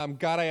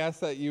God, I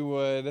ask that you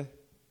would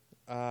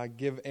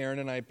give Aaron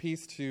and I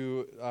peace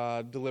to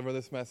deliver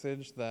this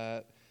message,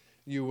 that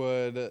you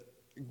would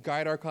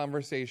guide our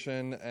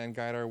conversation and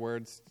guide our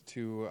words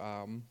to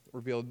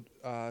reveal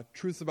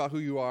truths about who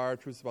you are,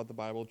 truths about the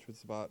Bible,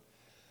 truths about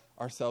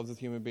ourselves as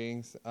human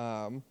beings.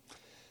 And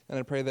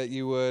I pray that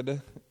you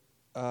would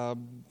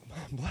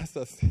bless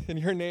us. In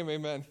your name,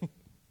 amen.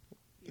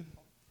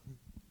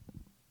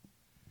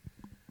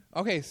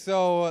 Okay,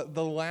 so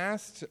the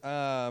last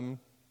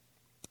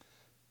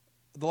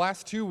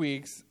 2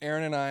 weeks,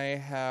 Aaron and I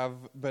have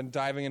been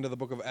diving into the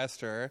book of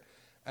Esther,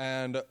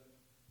 and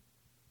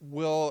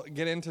we'll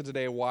get into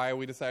today why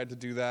we decided to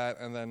do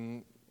that and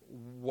then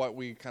what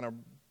we kind of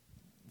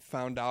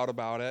found out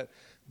about it.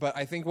 But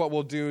I think what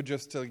we'll do,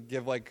 just to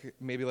give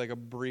maybe a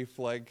brief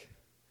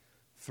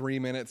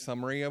 3-minute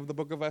summary of the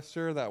book of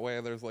Esther, that way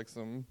there's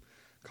some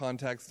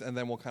context, and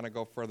then we'll kind of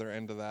go further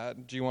into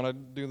that. Do you want to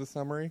do the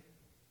summary?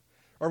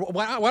 Or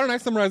why don't I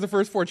summarize the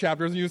first 4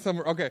 chapters and you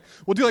summarize? Okay,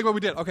 we'll do what we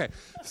did. Okay,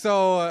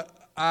 so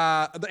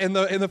in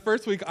the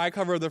first week, I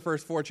covered the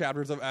first 4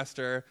 chapters of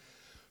Esther,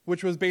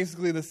 which was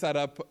basically the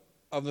setup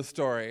of the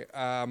story.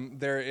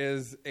 There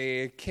is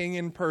a king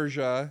in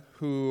Persia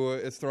who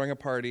is throwing a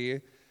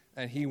party,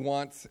 and he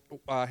wants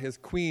his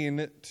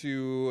queen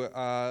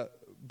to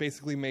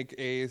basically make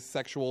a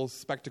sexual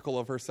spectacle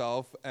of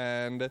herself,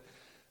 and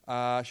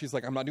she's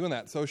like, I'm not doing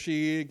that. So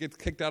she gets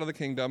kicked out of the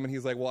kingdom, and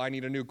he's like, well, I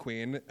need a new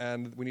queen,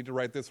 and we need to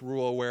write this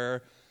rule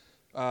where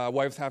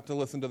wives have to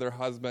listen to their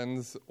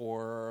husbands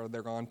or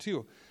they're gone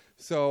too.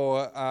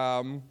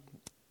 So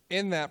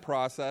in that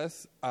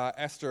process,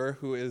 Esther,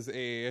 who is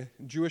a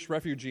Jewish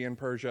refugee in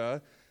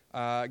Persia,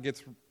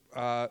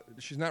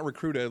 she's not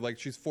recruited,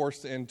 she's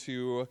forced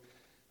into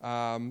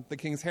the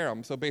king's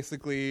harem. So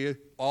basically,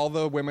 all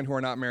the women who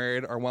are not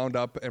married are wound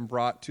up and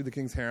brought to the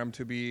king's harem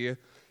to be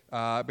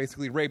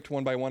basically raped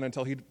one by one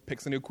until he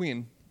picks a new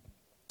queen.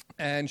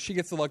 And she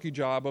gets the lucky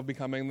job of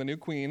becoming the new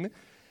queen.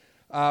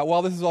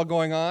 While this is all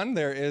going on,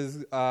 there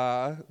is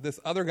this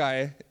other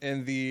guy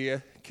in the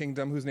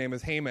kingdom whose name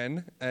is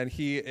Haman, and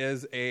he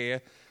is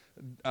a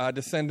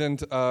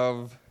descendant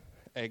of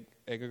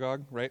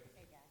Agag, right?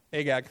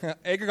 Agag.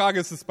 Agag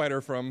is the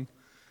spider from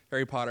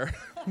Harry Potter.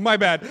 My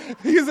bad.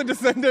 He's a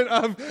descendant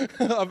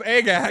of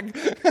Agag.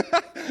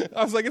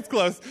 I was like, it's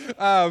close.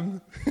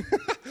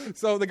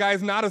 So the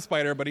guy's not a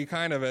spider, but he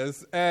kind of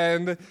is.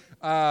 And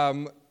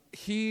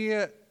he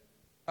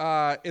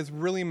is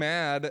really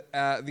mad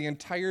at the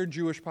entire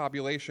Jewish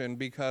population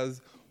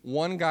because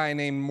one guy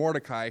named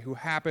Mordecai, who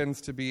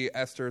happens to be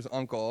Esther's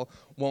uncle,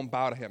 won't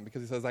bow to him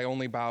because he says, I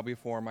only bow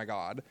before my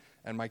God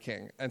and my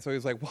king. And so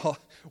he's like, well,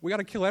 we got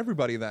to kill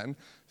everybody then.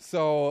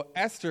 So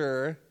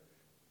Esther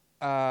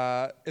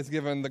is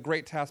given the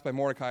great task by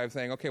Mordecai of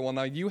saying, okay, well,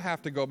 now you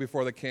have to go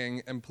before the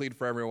king and plead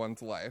for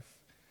everyone's life.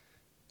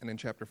 And in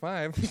chapter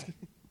 5... and also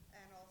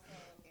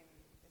in...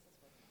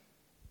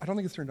 I don't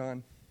think it's turned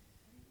on.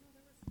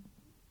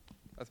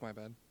 That's my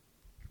bad.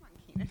 Come on,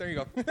 Keenan. There you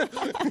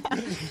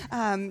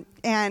go.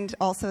 And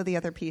also the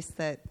other piece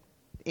that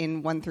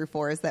in 1 through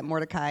 4 is that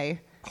Mordecai...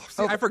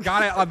 I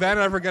forgot it then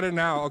and I forget it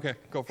now. Okay,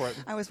 go for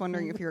it. I was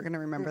wondering if you were going to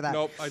remember that.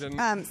 Nope, I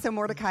didn't. So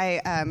Mordecai,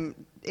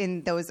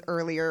 in those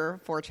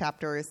earlier 4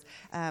 chapters,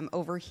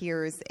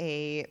 overhears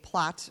a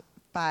plot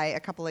by a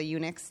couple of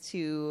eunuchs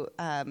to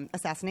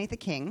assassinate the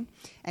king,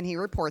 and he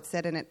reports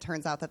it, and it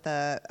turns out that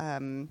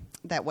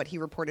that what he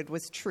reported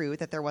was true,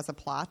 that there was a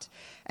plot.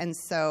 And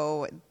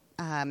so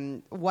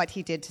what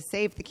he did to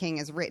save the king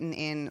is written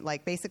in,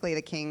 basically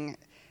the king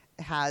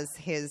has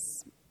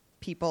his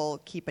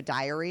people keep a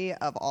diary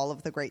of all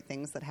of the great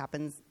things that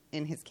happens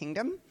in his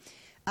kingdom.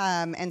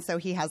 And so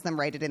he has them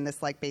write it in this,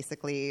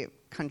 basically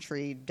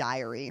country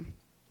diary.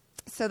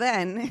 So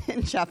then,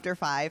 in chapter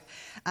 5,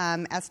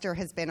 Esther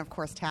has been, of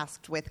course,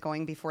 tasked with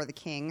going before the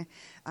king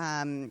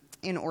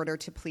in order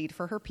to plead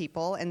for her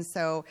people. And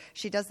so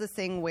she does this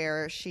thing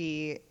where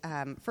she,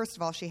 first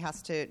of all, she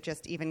has to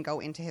just even go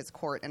into his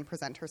court and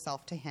present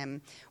herself to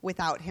him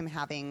without him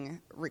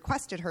having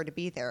requested her to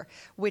be there,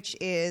 which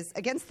is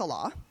against the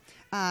law.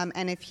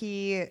 And if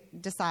he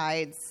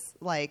decides,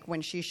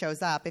 when she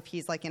shows up, if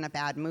he's, in a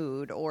bad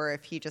mood, or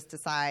if he just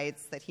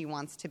decides that he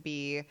wants to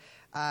be...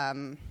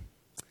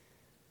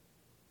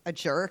 a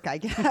jerk, I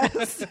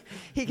guess.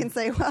 He can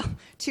say, well,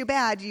 too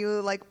bad,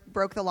 you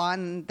broke the law,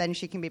 and then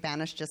she can be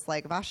banished just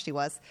like Vashti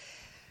was.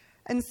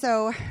 And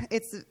so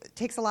it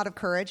takes a lot of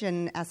courage,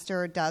 and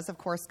Esther does, of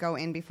course, go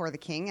in before the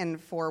king, and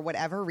for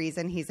whatever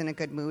reason, he's in a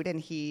good mood,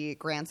 and he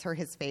grants her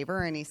his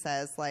favor, and he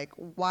says,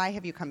 why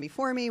have you come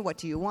before me? What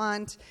do you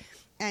want?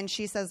 And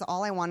she says,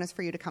 all I want is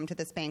for you to come to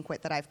this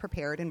banquet that I've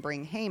prepared and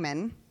bring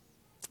Haman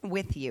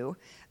with you.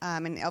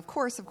 And of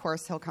course,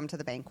 he'll come to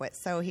the banquet.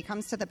 So he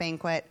comes to the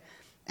banquet.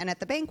 And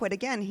at the banquet,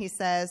 again, he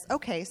says,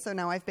 okay, so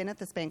now I've been at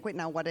this banquet.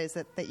 Now what is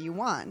it that you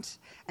want?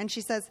 And she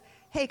says,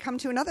 hey, come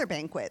to another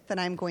banquet that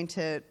I'm going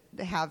to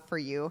have for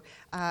you.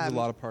 There's a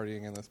lot of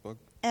partying in this book.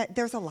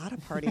 There's a lot of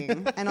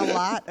partying and a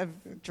lot of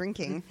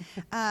drinking.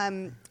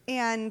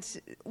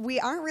 And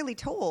we aren't really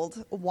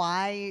told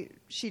why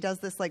she does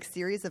this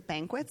series of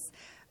banquets.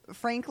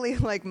 frankly,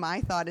 like,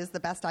 my thought is the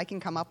best I can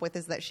come up with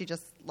is that she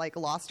just, like,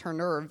 lost her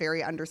nerve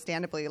very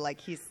understandably. Like,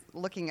 he's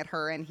looking at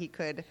her and he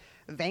could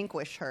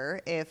vanquish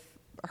her if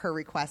her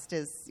request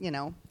is,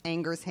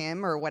 angers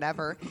him or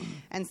whatever.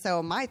 And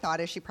so my thought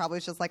is she probably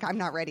was just like, I'm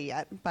not ready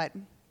yet. But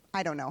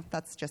I don't know.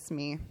 That's just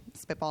me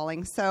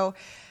spitballing. So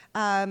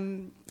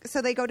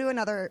they go to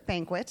another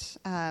banquet.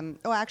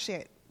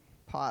 Actually,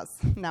 pause.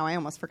 Now I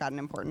almost forgot an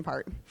important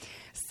part.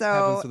 So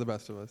happens to the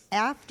best of us.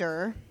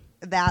 After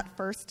that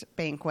first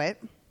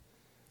banquet,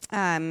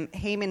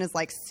 Haman is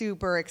like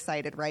super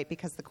excited, right?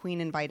 Because the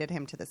queen invited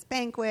him to this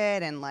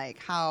banquet, and like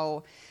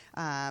how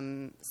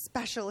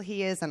special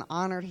he is and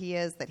honored he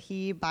is that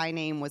he by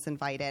name was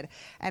invited.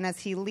 And as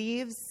he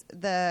leaves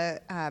the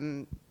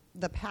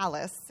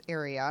palace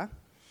area,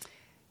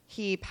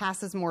 he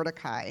passes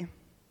Mordecai.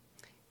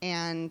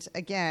 And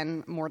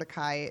again,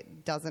 Mordecai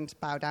doesn't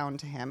bow down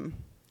to him,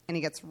 and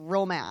he gets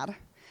real mad.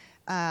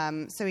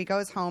 So he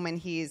goes home and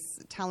he's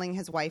telling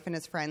his wife and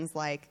his friends,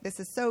 like, this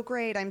is so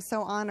great. I'm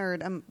so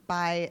honored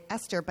by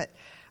Esther, but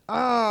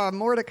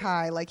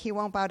Mordecai, like, he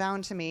won't bow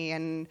down to me.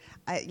 And,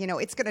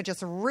 it's going to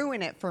just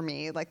ruin it for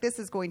me. Like, this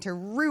is going to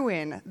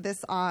ruin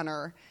this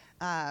honor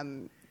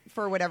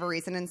for whatever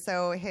reason. And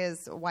so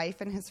his wife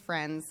and his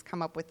friends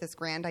come up with this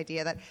grand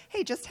idea that,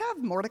 hey, just have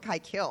Mordecai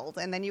killed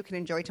and then you can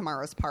enjoy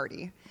tomorrow's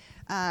party.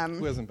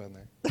 Who hasn't been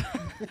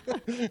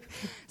there?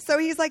 So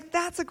he's like,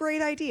 that's a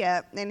great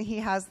idea. And he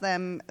has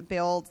them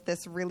build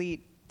this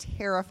really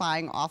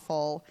terrifying,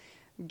 awful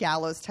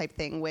gallows type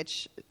thing,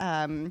 which...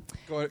 Go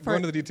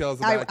into the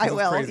details of that. I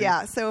will, crazy.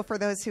 yeah. So for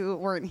those who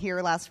weren't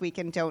here last week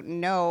and don't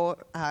know,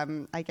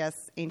 I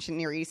guess, ancient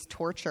Near East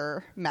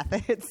torture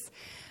methods,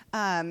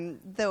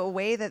 the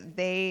way that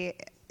they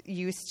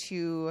used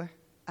to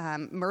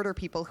murder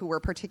people who were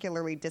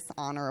particularly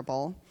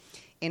dishonorable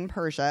in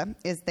Persia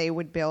is they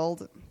would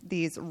build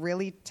these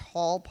really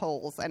tall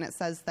poles, and it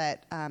says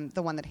that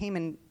the one that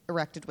Haman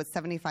erected was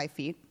 75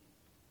 feet.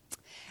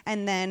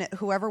 And then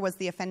whoever was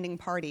the offending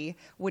party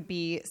would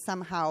be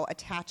somehow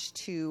attached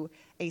to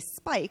a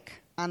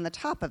spike on the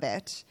top of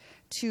it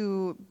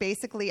to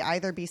basically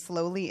either be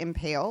slowly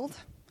impaled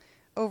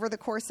over the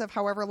course of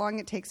however long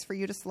it takes for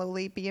you to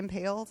slowly be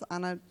impaled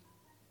on a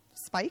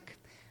spike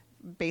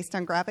based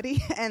on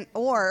gravity,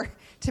 or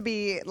to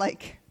be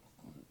like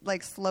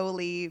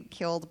slowly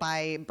killed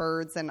by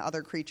birds and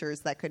other creatures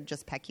that could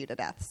just peck you to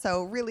death.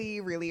 So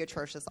really, really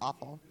atrocious,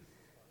 awful.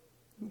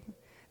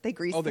 They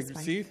grease the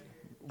spike. See?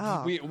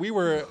 Oh. We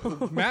were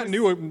Matt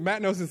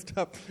knows his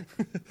stuff.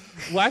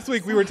 Last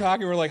week we were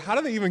talking. We were like, how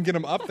do they even get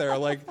him up there?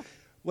 Like,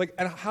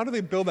 and how do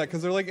they build that?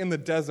 Because they're like in the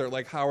desert.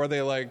 Like, how are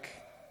they like?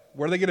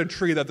 Where do they get a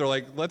tree that they're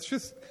like, let's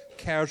just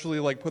casually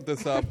like put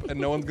this up and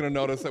no one's gonna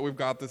notice that we've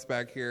got this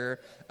back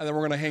here, and then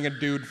we're gonna hang a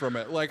dude from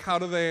it. Like, how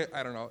do they?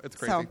 I don't know. It's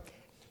crazy.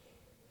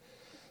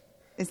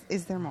 So,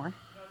 is there more?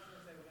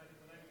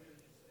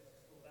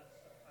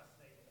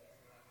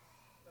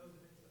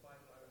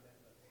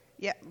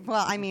 Yeah,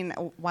 well, I mean,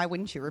 why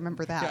wouldn't you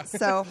remember that?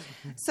 Yeah.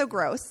 So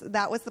gross.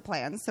 That was the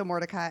plan. So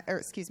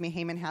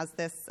Haman has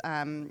this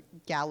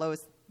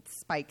gallows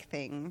spike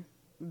thing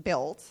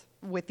built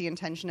with the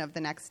intention of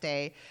the next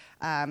day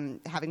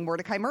having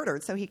Mordecai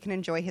murdered so he can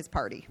enjoy his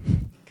party,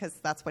 because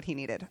that's what he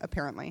needed,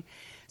 apparently.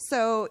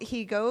 So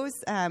he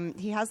goes,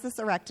 he has this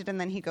erected, and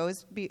then he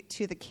goes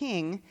to the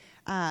king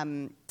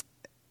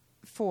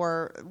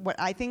for what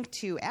I think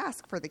to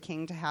ask for the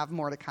king to have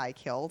Mordecai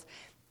killed.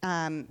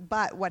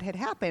 But what had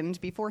happened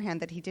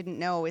beforehand that he didn't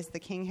know is the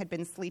king had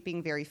been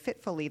sleeping very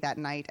fitfully that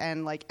night.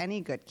 And like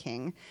any good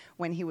king,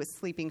 when he was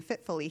sleeping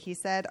fitfully, he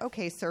said,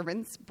 okay,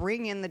 servants,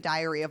 bring in the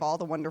diary of all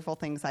the wonderful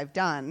things I've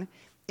done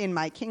in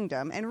my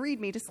kingdom and read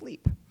me to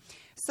sleep.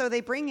 So they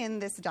bring in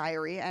this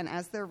diary, and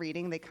as they're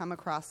reading, they come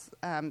across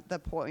the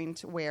point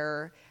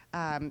where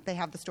they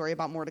have the story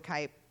about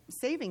Mordecai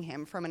saving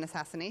him from an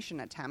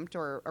assassination attempt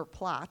or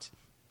plot.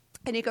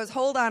 And he goes,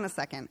 hold on a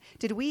second.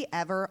 Did we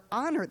ever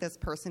honor this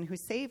person who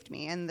saved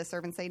me? And the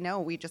servants say, no,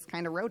 we just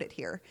kind of wrote it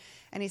here.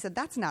 And he said,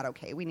 that's not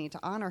okay. We need to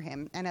honor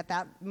him. And at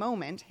that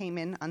moment,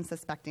 Haman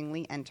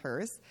unsuspectingly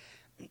enters.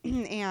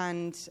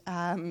 And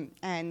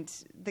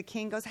the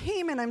king goes,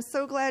 Haman, I'm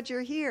so glad you're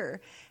here.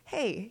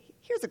 Hey,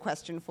 here's a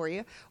question for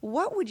you.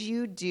 What would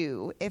you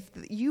do if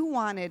you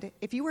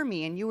were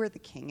me and you were the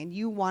king and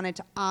you wanted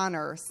to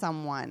honor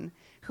someone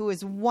who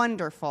is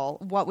wonderful?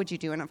 What would you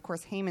do? And of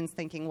course, Haman's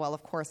thinking, well,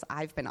 of course,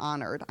 I've been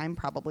honored. I'm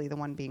probably the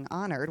one being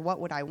honored.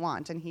 What would I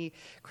want? And he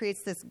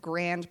creates this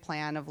grand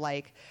plan of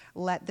like,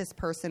 let this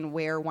person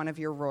wear one of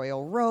your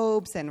royal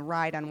robes and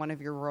ride on one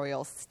of your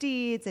royal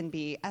steeds and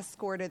be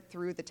escorted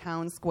through the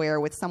town square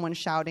with someone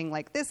shouting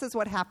like, this is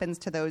what happens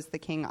to those the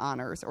king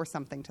honors, or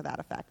something to that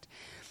effect.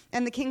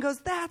 And the king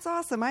goes, that's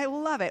awesome. I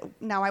love it.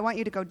 Now I want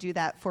you to go do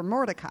that for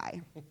Mordecai,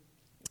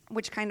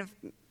 which kind of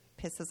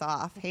pisses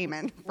off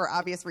Haman for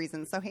obvious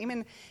reasons. So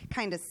Haman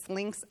kind of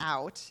slinks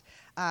out.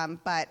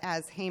 But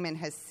as Haman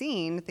has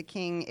seen, the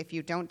king, if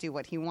you don't do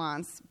what he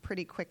wants,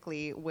 pretty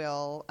quickly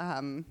will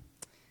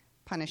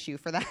punish you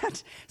for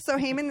that. So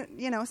Haman,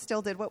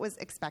 still did what was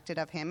expected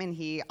of him, and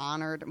he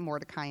honored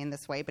Mordecai in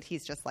this way, but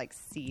he's just like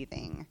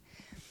seething.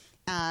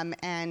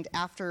 And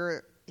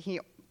after he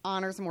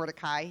honors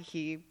Mordecai,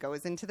 he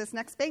goes into this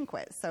next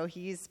banquet. So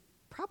he's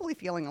probably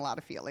feeling a lot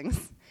of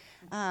feelings.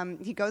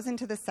 He goes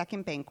into the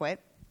second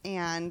banquet,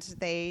 and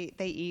they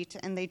eat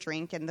and they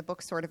drink, and the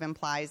book sort of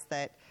implies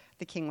that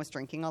the king was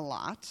drinking a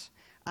lot.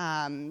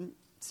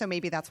 So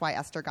maybe that's why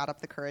Esther got up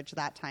the courage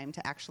that time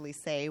to actually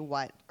say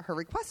what her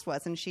request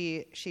was. And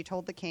she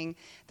told the king,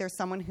 there's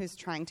someone who's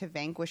trying to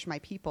vanquish my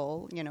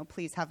people.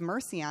 Please have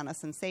mercy on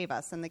us and save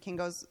us. And the king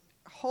goes,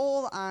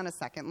 hold on a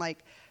second.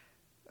 Like,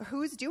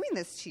 who's doing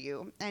this to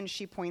you? And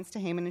she points to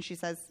Haman and she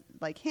says,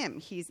 like him,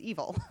 he's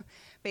evil,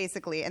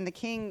 basically. And the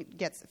king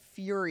gets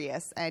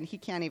furious and he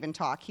can't even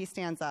talk. He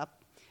stands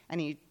up and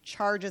he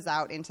charges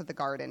out into the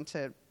garden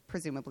to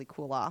presumably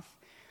cool off.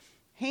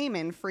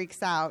 Haman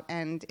freaks out,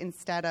 and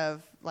instead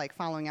of like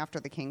following after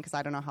the king, because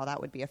I don't know how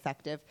that would be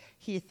effective,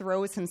 he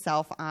throws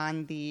himself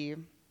on the,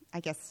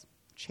 I guess,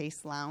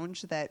 chaise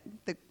lounge that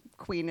the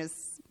queen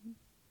is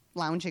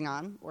lounging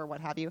on, or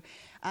what have you.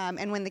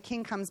 And when the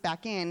king comes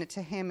back in,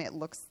 to him it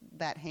looks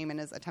that Haman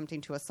is attempting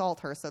to assault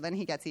her, so then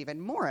he gets even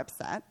more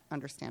upset,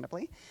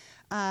 understandably.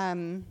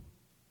 Although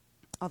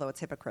it's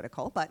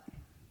hypocritical, but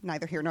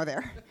neither here nor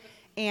there.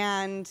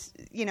 And,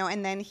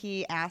 and then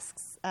he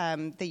asks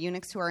the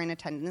eunuchs who are in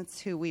attendance,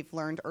 who we've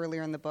learned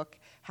earlier in the book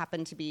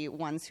happen to be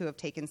ones who have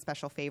taken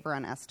special favor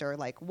on Esther,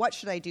 like, what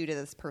should I do to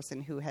this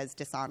person who has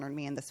dishonored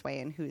me in this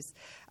way and who's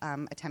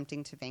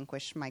attempting to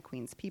vanquish my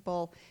queen's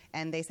people?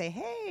 And they say,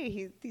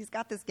 hey, he's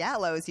got this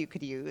gallows you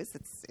could use.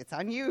 It's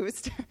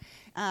unused.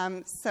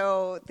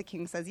 So the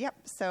king says, yep.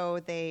 So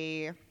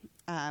they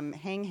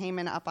hang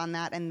Haman up on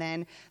that, and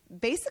then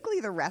basically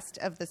the rest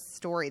of the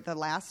story, the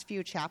last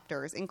few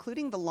chapters,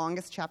 including the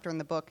longest chapter in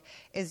the book,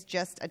 is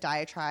just a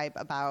diatribe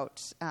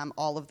about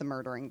all of the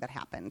murdering that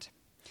happened.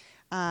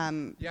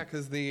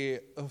 Because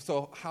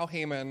so how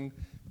Haman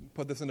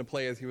put this into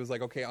play is he was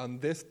like, okay, on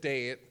this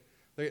date,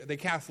 they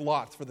cast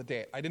lots for the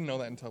date. I didn't know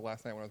that until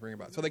last night when I was reading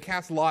about it. So they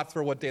cast lots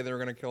for what day they were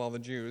going to kill all the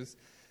Jews.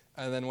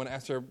 And then when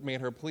Esther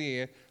made her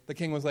plea, the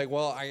king was like,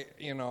 well,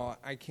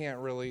 I can't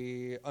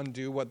really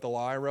undo what the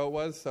law I wrote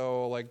was.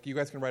 So, like, you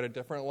guys can write a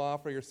different law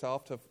for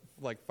yourself to,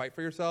 like, fight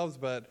for yourselves,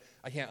 but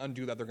I can't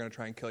undo that. They're going to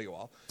try and kill you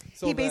all.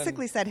 So he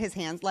basically said his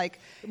hands, like,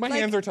 my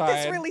hands are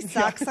tied. This really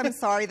sucks. I'm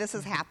sorry this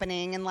is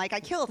happening. And, like, I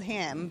killed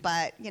him.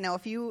 But,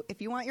 if you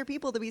want your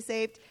people to be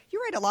saved,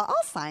 you write a law.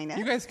 I'll sign it.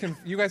 You guys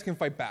can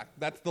fight back.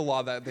 That's the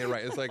law that they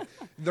write. It's like,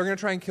 they're going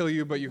to try and kill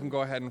you, but you can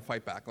go ahead and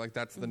fight back. Like,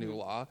 that's the new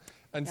law.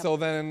 And so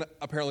then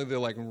apparently they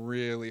like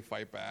really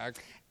fight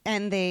back.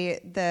 And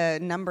the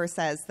number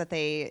says that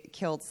they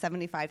killed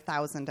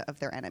 75,000 of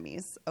their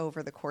enemies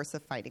over the course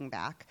of fighting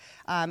back.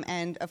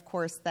 And of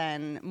course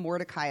then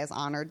Mordecai is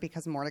honored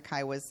because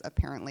Mordecai was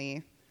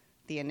apparently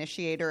the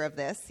initiator of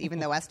this, even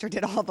though Esther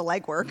did all the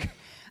legwork.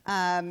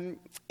 And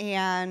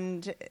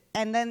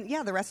then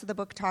the rest of the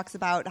book talks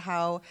about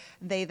how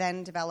they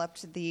then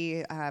developed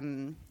the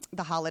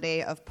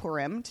holiday of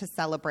Purim to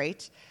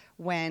celebrate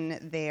when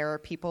their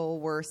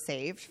people were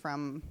saved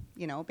from,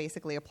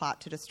 basically a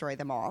plot to destroy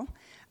them all.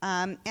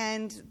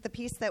 And the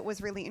piece that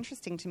was really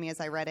interesting to me as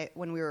I read it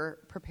when we were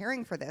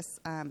preparing for this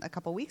a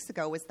couple weeks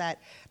ago was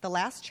that the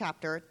last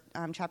chapter,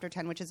 chapter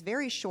 10, which is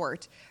very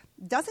short,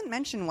 doesn't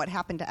mention what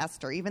happened to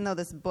Esther, even though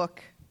this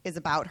book is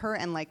about her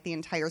and like the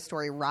entire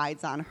story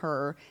rides on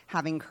her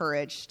having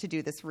courage to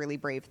do this really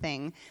brave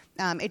thing.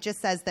 It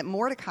just says that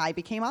Mordecai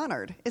became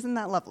honored. Isn't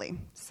that lovely?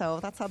 So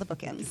that's how the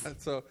book ends.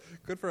 So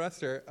good for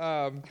Esther.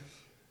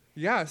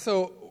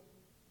 So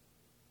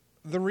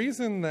the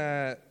reason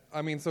that,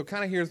 so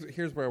kind of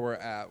here's where we're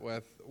at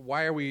with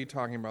why are we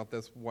talking about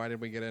this? Why did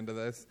we get into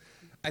this?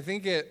 I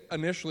think it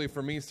initially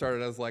for me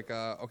started as like,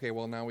 okay,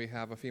 well now we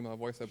have a female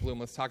voice at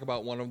Bloom. Let's talk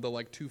about one of the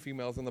like two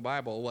females in the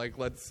Bible.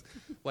 Let's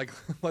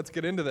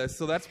get into this.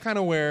 So that's kind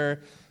of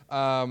where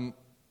the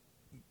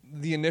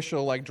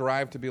initial like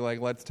drive to be like,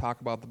 let's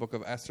talk about the book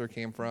of Esther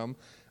came from.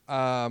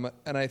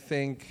 And I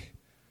think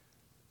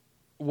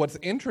what's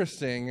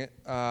interesting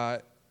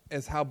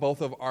is how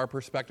both of our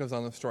perspectives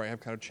on the story have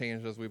kind of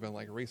changed as we've been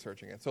like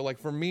researching it. So like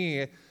for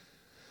me,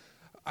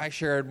 I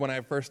shared when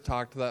I first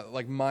talked that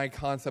like my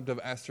concept of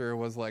Esther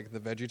was like the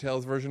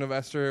VeggieTales version of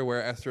Esther,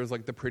 where Esther is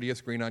like the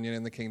prettiest green onion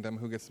in the kingdom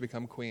who gets to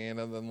become queen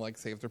and then like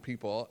saves her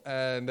people.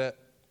 And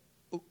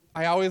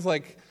I always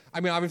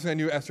obviously I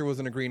knew Esther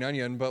wasn't a green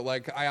onion, but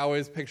like I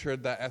always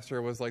pictured that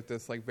Esther was like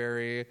this like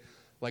very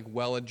like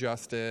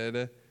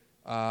well-adjusted,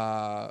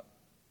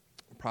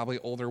 probably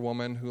older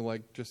woman who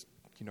like just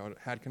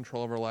had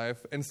control of her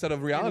life instead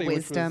of reality, and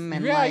wisdom,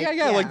 which was,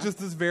 and like just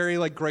this very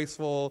like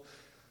graceful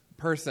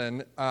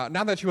person.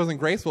 Not that she wasn't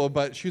graceful,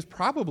 but she was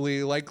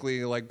probably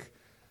likely like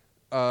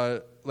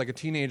a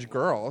teenage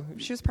girl.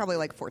 She was probably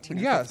like 14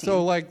 or 15.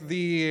 So like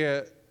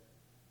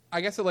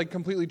I guess it like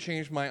completely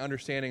changed my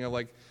understanding of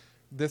like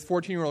this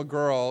 14-year-old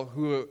girl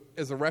who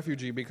is a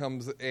refugee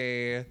becomes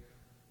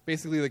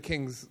basically the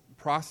king's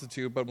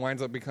prostitute, but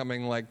winds up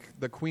becoming like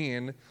the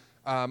queen.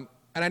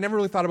 And I never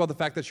really thought about the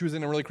fact that she was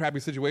in a really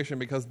crappy situation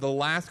because the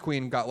last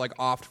queen got like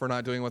offed for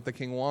not doing what the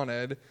king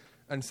wanted,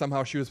 and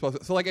somehow she was supposed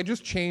to. So like it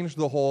just changed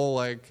the whole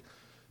like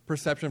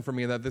perception for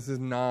me that this is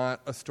not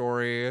a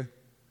story.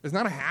 It's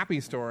not a happy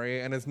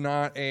story, and it's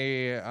not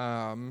a.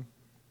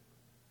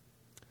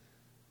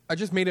 I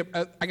just made it.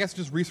 I guess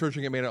just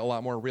researching it made it a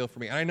lot more real for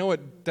me, and I know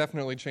it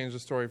definitely changed the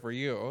story for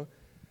you.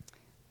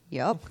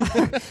 Yep.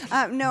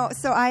 No,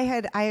 so I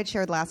had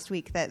shared last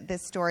week that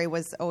this story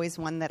was always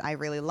one that I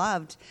really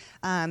loved.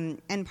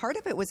 And part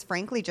of it was,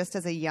 frankly, just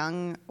as a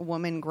young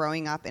woman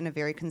growing up in a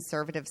very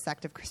conservative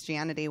sect of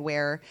Christianity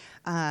where,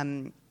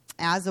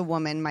 as a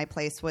woman, my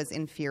place was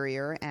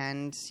inferior.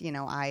 And,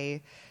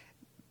 I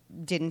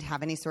didn't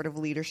have any sort of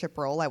leadership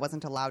role. I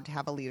wasn't allowed to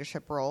have a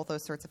leadership role,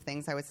 those sorts of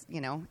things. I was,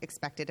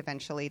 expected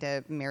eventually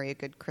to marry a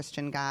good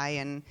Christian guy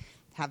and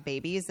have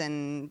babies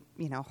and,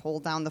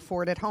 hold down the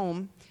fort at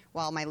home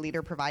while my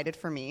leader provided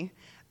for me.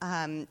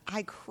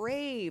 I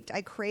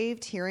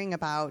craved hearing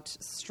about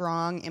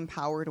strong,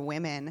 empowered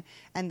women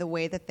and the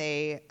way that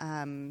they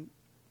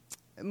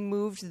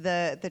moved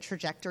the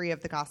trajectory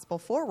of the gospel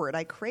forward.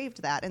 I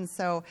craved that. And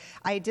so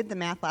I did the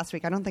math last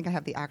week. I don't think I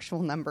have the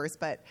actual numbers,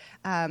 but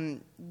the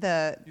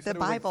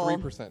Bible, like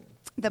 3%.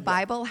 The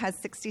Bible has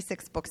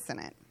 66 books in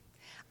it.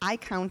 I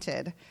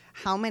counted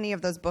how many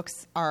of those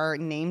books are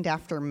named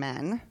after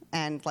men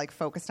and like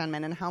focused on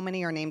men, and how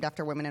many are named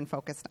after women and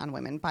focused on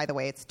women. By the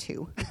way, it's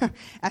 2,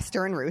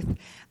 Esther and Ruth.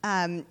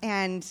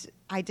 And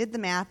I did the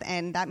math,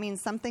 and that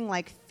means something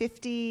like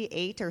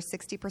 58 or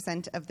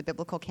 60% of the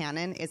biblical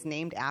canon is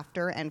named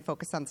after and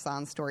focused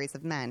on stories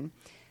of men.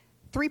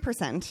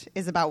 3%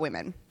 is about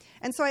women.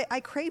 And so I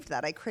craved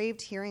that. I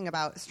craved hearing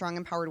about strong,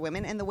 empowered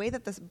women. And the way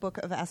that this book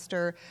of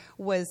Esther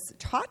was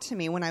taught to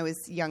me when I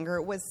was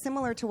younger was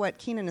similar to what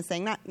Keenan is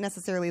saying, not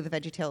necessarily the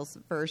VeggieTales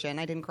version.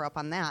 I didn't grow up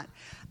on that.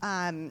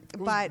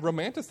 But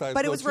romanticized.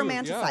 But it was too.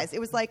 romanticized. Yeah. It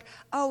was like,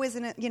 oh,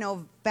 isn't it,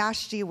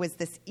 Vashti was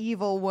this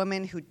evil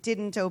woman who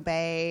didn't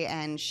obey,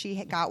 and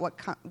she got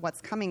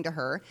what's coming to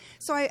her.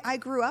 So I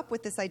grew up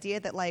with this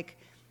idea that, like,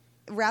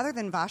 rather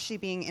than Vashti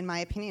being, in my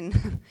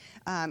opinion,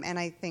 and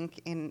I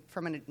think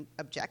from an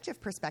objective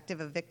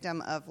perspective, a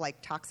victim of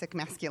like toxic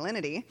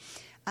masculinity,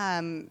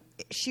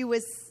 she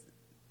was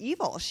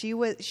evil.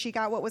 She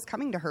got what was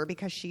coming to her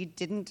because she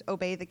didn't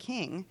obey the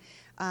king.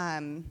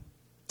 And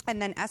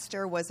then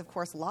Esther was, of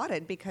course,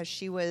 lauded because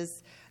she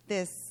was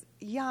this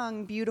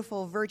young,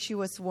 beautiful,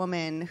 virtuous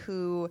woman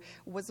who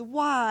was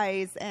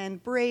wise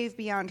and brave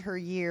beyond her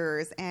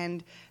years,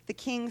 and the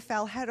king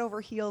fell head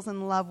over heels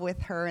in love with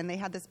her, and they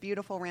had this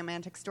beautiful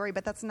romantic story.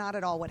 But that's not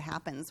at all what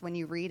happens when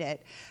you read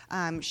it.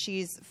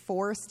 She's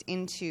forced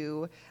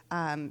into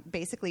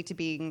basically to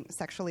being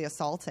sexually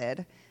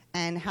assaulted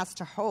and has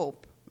to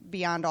hope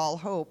beyond all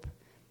hope.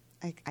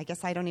 I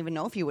guess I don't even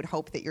know if you would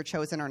hope that you're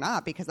chosen or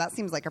not, because that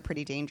seems like a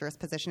pretty dangerous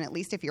position. At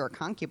least if you're a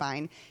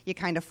concubine, you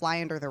kind of fly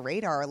under the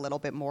radar a little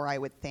bit more, I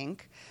would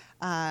think.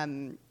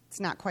 It's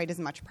not quite as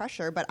much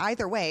pressure, but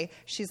either way,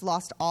 she's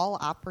lost all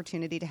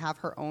opportunity to have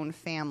her own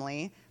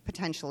family,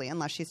 potentially,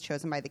 unless she's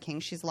chosen by the king.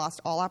 She's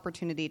lost all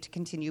opportunity to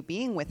continue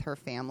being with her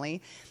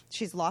family.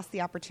 She's lost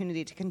the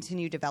opportunity to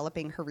continue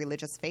developing her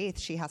religious faith.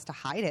 She has to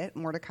hide it.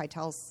 Mordecai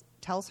tells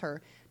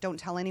her, don't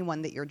tell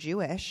anyone that you're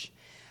Jewish.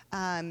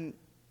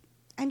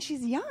 And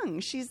she's young.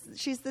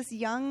 She's this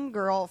young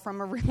girl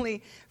from a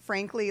really,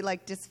 frankly,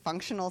 like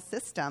dysfunctional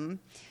system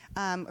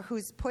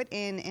who's put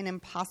in an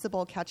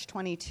impossible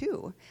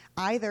catch-22.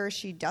 Either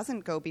she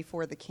doesn't go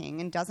before the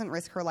king and doesn't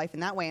risk her life in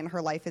that way, and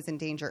her life is in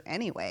danger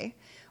anyway,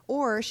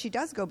 or she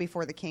does go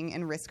before the king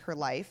and risk her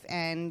life,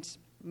 and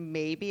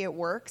maybe it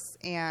works,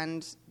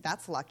 and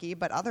that's lucky,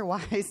 but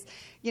otherwise,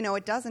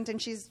 it doesn't,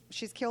 and she's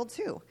killed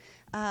too.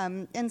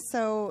 And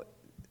so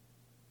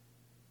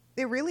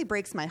it really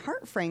breaks my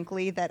heart,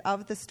 frankly, that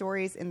of the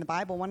stories in the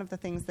Bible, one of the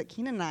things that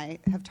Keenan and I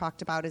have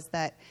talked about is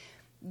that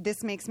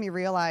this makes me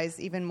realize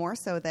even more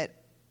so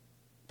that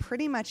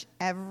pretty much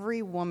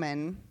every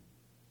woman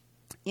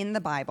in the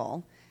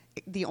Bible,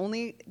 the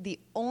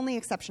only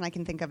exception I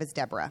can think of is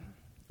Deborah.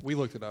 We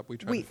looked it up. We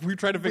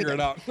tried to figure it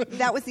out.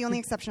 That was the only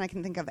exception I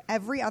can think of.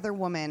 Every other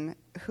woman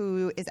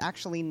who is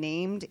actually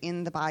named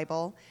in the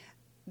Bible,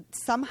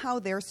 somehow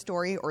their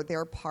story or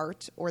their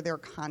part or their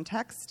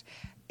context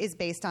is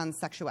based on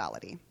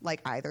sexuality. Like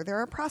either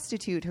they're a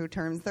prostitute who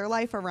turns their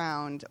life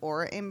around,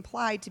 or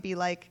implied to be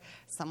like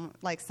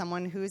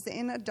someone who's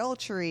in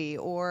adultery,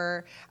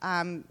 or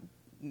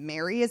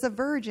Mary is a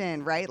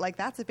virgin, right? Like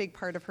that's a big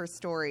part of her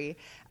story.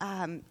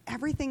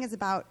 Everything is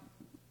about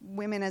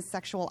women as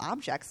sexual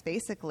objects,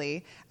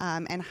 basically,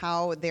 and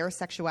how their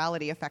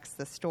sexuality affects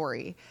the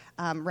story,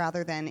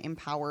 rather than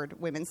empowered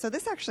women. So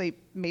this actually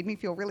made me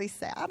feel really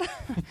sad.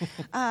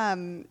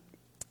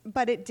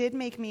 But it did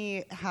make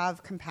me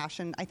have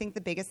compassion. I think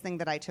the biggest thing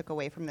that I took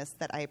away from this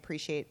that I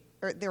appreciate,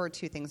 or there were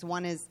 2 things.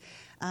 One is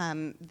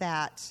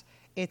that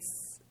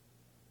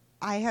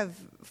I have,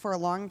 for a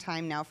long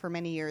time now, for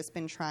many years,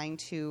 been trying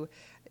to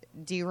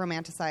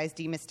de-romanticize,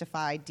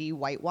 demystify,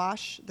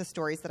 de-whitewash the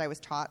stories that I was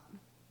taught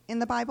in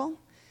the Bible.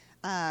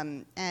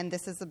 And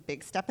this is a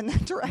big step in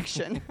that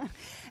direction.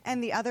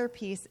 And the other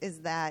piece is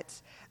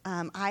that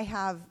I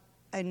have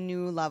a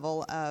new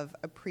level of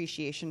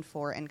appreciation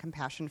for and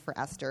compassion for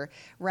Esther,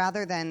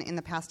 rather than in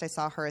the past I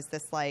saw her as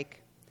this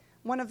like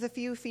one of the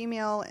few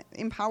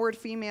empowered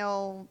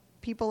female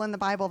people in the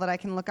Bible that I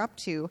can look up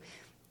to.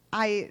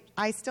 I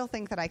still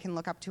think that I can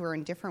look up to her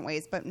in different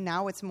ways, but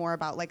now it's more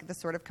about like the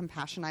sort of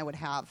compassion I would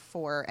have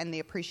for and the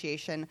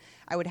appreciation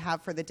I would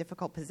have for the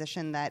difficult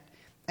position that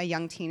a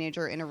young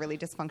teenager in a really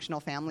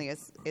dysfunctional family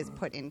is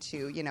put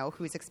into, you know,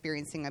 who's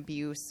experiencing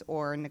abuse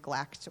or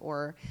neglect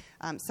or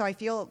so I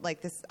feel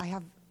like I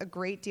have a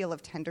great deal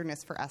of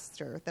tenderness for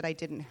Esther that I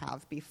didn't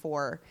have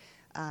before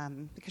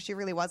because she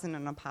really was in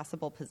an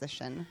impossible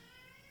position.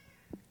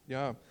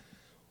 Yeah.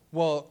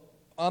 Well,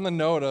 on the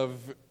note of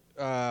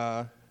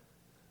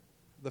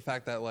the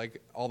fact that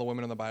like all the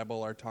women in the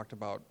Bible are talked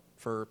about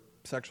for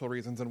sexual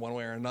reasons in one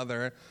way or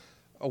another,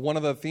 one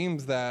of the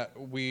themes that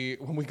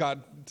when we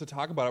got to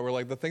talk about it, we're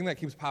like, the thing that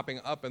keeps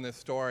popping up in this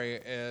story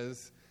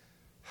is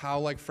how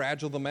like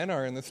fragile the men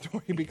are in this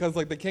story, because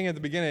like the king at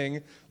the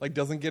beginning like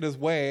doesn't get his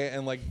way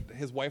and like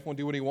his wife won't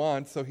do what he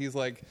wants, so he's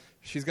like,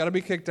 she's got to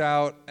be kicked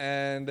out,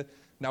 and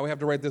now we have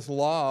to write this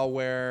law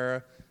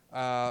where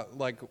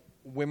like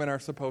women are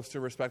supposed to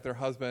respect their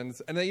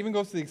husbands. And it even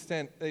goes to the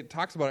extent, it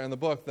talks about it in the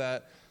book,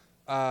 that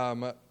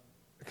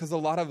because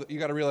you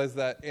got to realize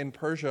that in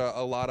Persia,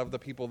 a lot of the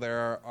people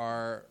there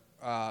are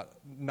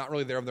not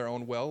really there of their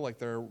own will, like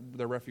they're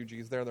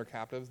refugees there, they're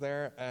captives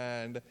there,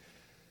 and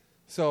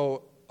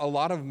so a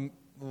lot of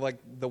like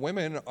the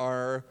women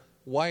are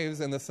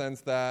wives in the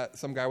sense that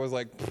some guy was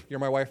like, you're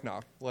my wife now,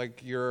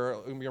 like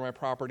you're my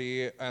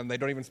property, and they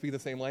don't even speak the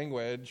same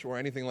language or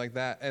anything like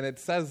that. And it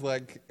says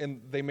like,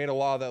 and they made a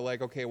law that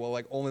like, okay, well,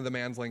 like only the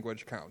man's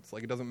language counts,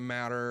 like it doesn't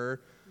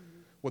matter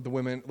what the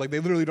women, like they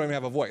literally don't even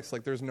have a voice,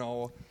 like there's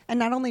no. And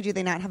not only do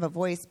they not have a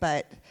voice,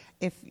 but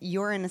if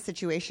you're in a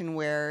situation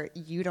where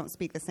you don't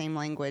speak the same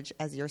language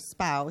as your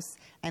spouse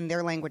and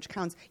their language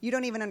counts, you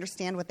don't even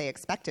understand what they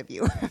expect of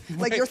you.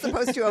 Like you're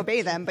supposed to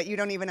obey them, but you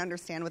don't even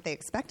understand what they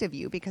expect of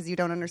you because you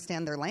don't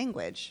understand their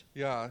language.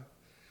 Yeah.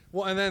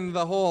 Well, and then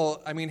the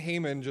whole, I mean,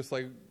 Haman just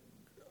like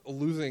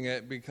losing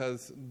it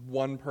because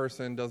one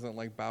person doesn't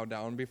like bow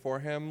down before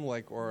him,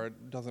 like, or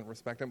doesn't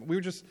respect him. We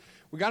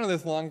got into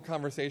this long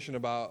conversation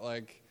about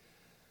like,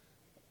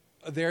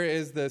 there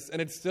is this,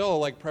 and it's still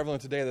like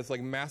prevalent today, this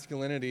like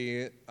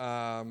masculinity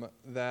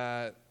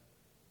that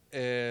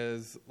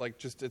is like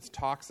just, it's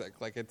toxic.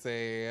 Like I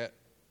feel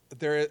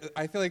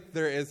like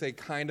there is a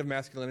kind of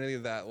masculinity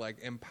that like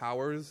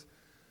empowers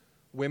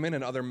women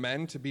and other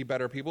men to be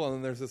better people, and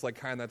then there's this like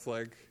kind that's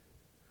like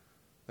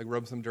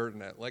rub some dirt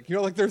in it. Like, you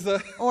know, like there's a...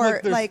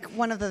 Or like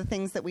one of the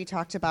things that we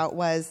talked about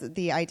was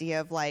the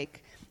idea of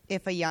like,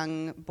 if a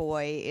young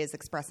boy is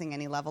expressing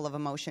any level of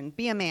emotion,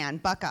 be a man,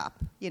 buck up,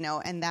 you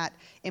know, and that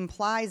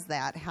implies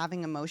that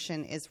having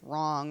emotion is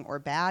wrong or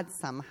bad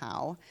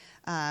somehow,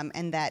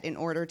 and that in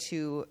order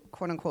to,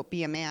 quote unquote,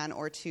 be a man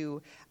or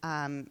to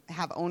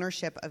have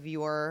ownership of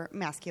your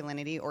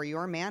masculinity or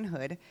your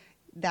manhood,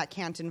 that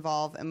can't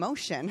involve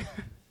emotion.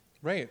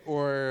 Right,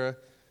 or...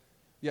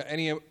 Yeah,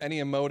 any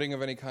emoting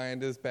of any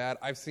kind is bad.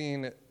 I've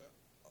seen,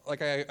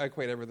 like, I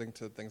equate everything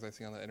to things I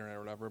see on the internet or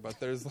whatever, but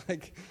there's,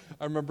 like,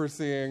 I remember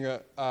seeing,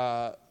 there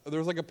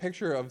was, like, a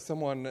picture of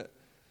some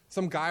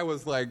guy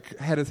was, like,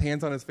 had his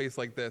hands on his face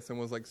like this and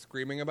was, like,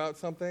 screaming about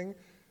something,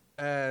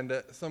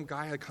 and some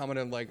guy had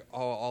commented, like,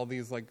 all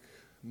these, like,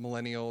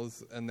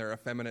 millennials and their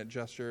effeminate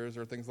gestures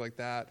or things like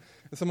that,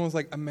 and someone was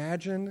like,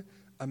 imagine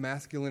a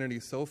masculinity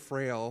so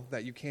frail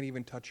that you can't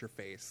even touch your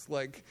face.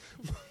 Like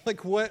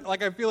what?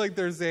 Like I feel like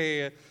there's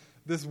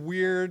this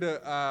weird.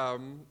 I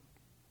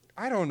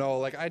don't know.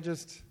 Like I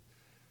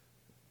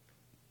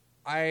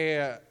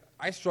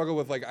struggle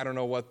with like I don't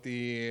know what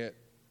the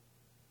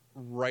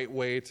right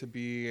way to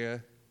be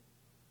a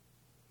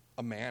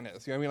man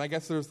is. You know what I mean? I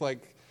guess there's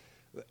like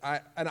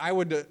I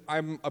would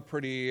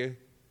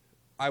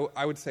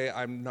say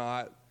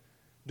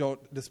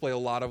don't display a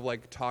lot of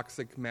like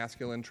toxic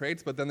masculine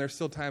traits, but then there's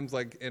still times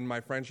like in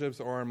my friendships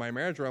or in my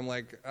marriage where I'm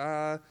like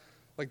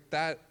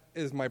that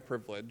is my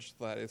privilege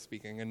that is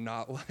speaking, and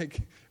not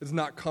like it's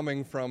not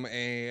coming from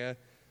a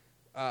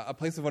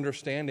place of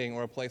understanding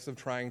or a place of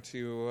trying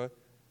to,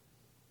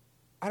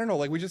 I don't know,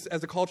 like we just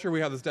as a culture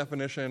we have this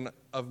definition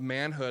of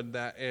manhood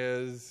that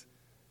is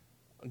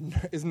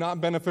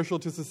not beneficial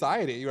to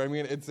society. You know what I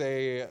mean? It's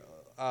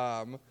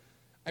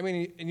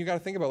and you got to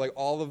think about like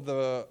all of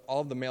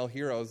the male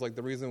heroes. Like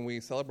the reason we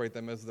celebrate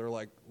them is they're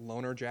like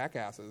loner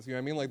jackasses. You know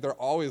what I mean? Like they're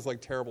always like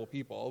terrible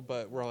people,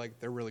 but we're like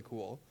they're really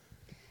cool.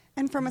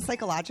 And from a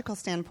psychological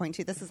standpoint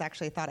too, this is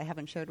actually a thought I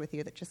haven't shared with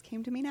you that just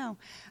came to me now.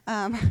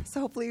 So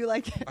hopefully you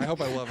like it. I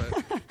hope I love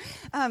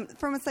it.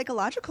 From a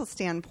psychological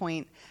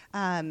standpoint,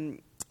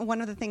 one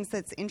of the things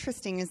that's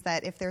interesting is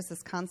that if there's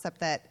this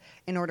concept that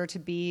in order to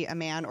be a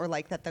man, or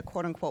like that the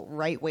quote-unquote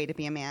right way to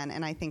be a man,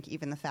 and I think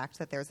even the fact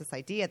that there's this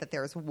idea that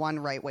there's one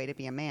right way to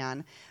be a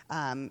man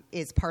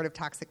is part of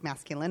toxic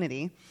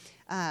masculinity,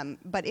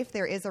 But if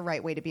there is a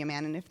right way to be a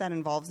man, and if that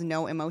involves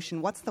no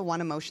emotion, what's the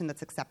one emotion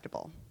that's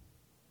acceptable?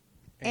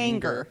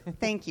 Anger.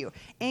 Thank you.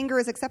 Anger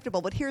is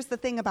acceptable. But here's the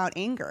thing about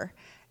anger.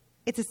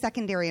 It's a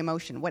secondary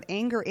emotion. What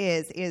anger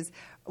is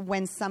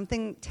when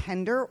something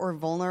tender or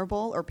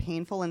vulnerable or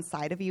painful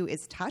inside of you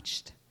is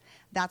touched,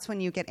 that's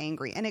when you get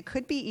angry. And it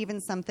could be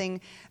even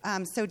something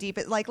so deep.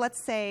 Like, let's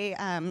say,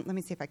 let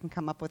me see if I can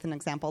come up with an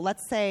example.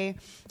 Let's say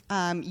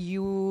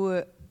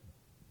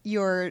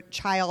your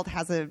child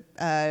has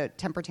a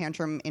temper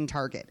tantrum in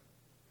Target.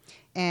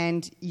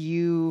 And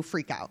you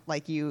freak out.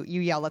 Like, you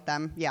yell at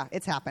them. Yeah,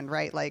 it's happened,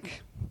 right?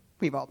 Like,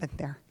 we've all been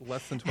there.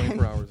 Less than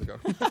 24 hours ago.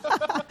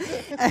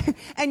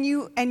 and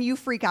you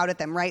freak out at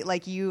them, right?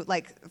 Like,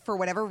 for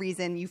whatever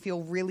reason, you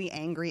feel really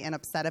angry and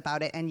upset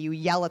about it, and you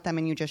yell at them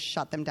and you just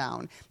shut them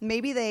down.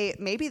 Maybe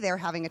they're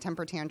having a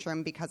temper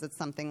tantrum because it's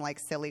something like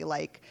silly,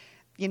 like,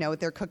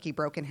 their cookie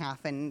broke in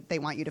half and they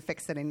want you to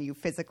fix it and you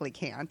physically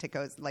can't. It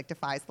goes,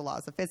 defies the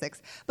laws of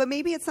physics. But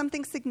maybe it's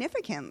something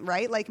significant,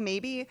 right? Like,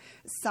 maybe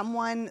some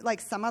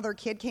other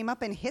kid came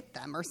up and hit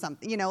them or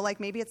something,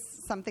 maybe it's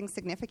something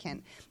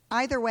significant.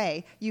 Either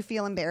way, you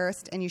feel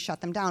embarrassed and you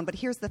shut them down. But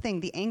here's the thing,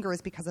 the anger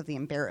is because of the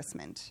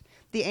embarrassment.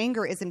 The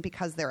anger isn't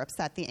because they're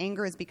upset. The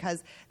anger is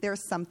because there's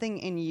something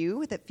in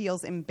you that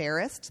feels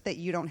embarrassed that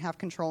you don't have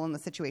control in the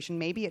situation.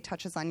 Maybe it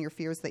touches on your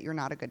fears that you're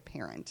not a good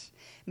parent.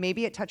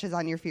 Maybe it touches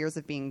on your fears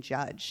of being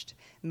judged.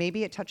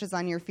 Maybe it touches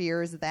on your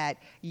fears that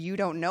you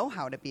don't know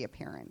how to be a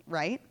parent,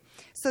 right?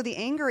 So the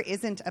anger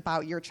isn't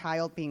about your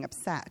child being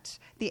upset.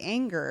 The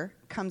anger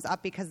comes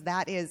up because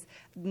that is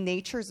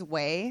nature's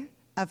way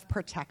of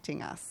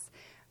protecting us.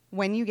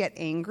 When you get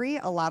angry,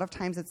 a lot of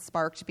times it's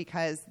sparked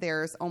because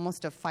there's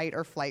almost a fight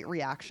or flight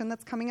reaction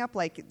that's coming up.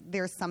 Like,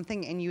 there's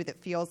something in you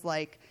that feels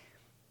like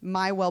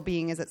my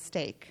well-being is at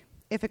stake.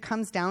 If it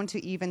comes down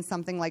to even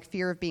something like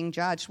fear of being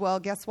judged,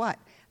 well, guess what?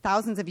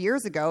 Thousands of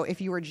years ago,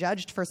 if you were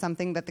judged for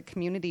something that the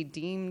community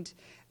deemed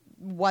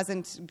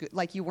wasn't,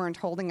 like, you weren't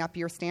holding up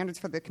your standards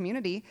for the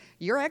community,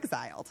 you're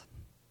exiled.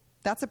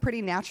 That's a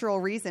pretty natural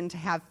reason to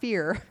have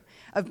fear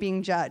of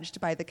being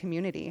judged by the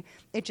community.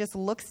 It just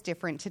looks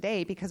different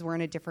today because we're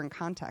in a different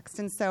context.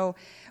 And so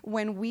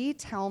when we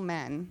tell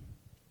men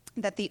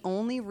that the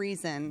only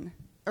reason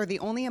or the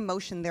only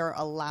emotion they're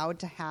allowed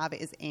to have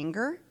is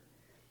anger,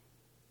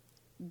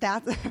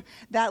 that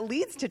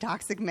leads to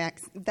toxic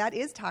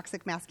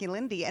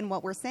masculinity. And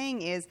what we're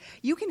saying is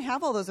you can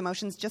have all those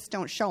emotions, just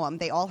don't show them.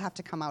 They all have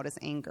to come out as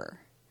anger.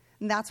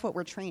 And that's what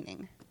we're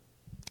training.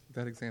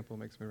 That example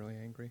makes me really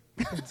angry.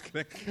 I'm just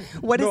kidding.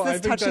 What is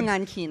this touching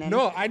on, Keenan?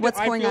 What's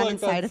going on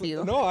inside of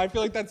you? No, I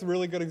feel like that's a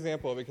really good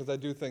example because I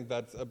do think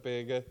that's a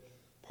big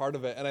part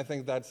of it. And I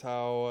think that's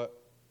how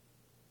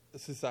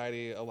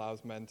society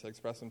allows men to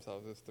express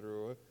themselves, is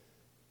through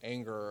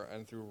anger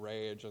and through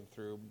rage and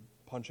through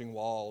punching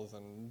walls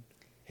and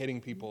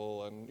hitting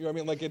people. And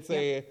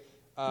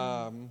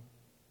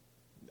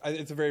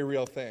it's a very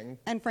real thing.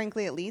 And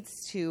frankly, it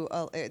leads to,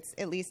 it's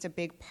at least a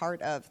big part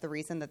of the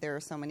reason that there are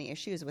so many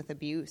issues with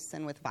abuse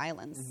and with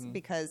violence. Mm-hmm.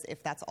 Because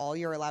if that's all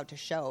you're allowed to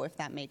show, if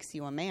that makes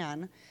you a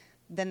man,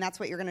 then that's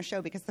what you're going to show.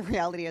 Because the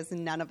reality is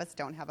none of us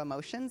don't have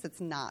emotions.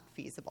 It's not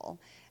feasible.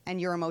 And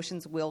your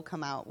emotions will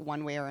come out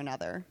one way or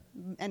another.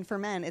 And for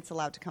men, it's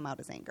allowed to come out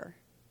as anger.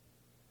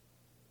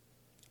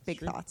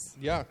 Big thoughts.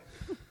 Yeah.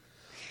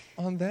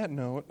 On that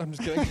note, I'm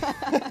just kidding.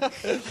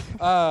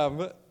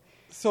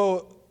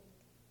 So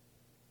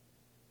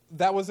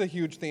that was a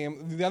huge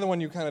theme. The other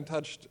one you kind of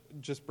touched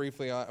just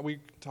briefly on, we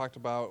talked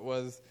about,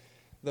 was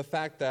the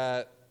fact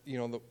that,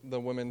 the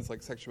women's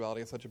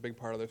sexuality is such a big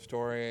part of their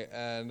story.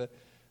 And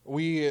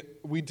we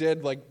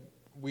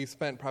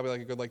spent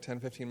probably a good 10,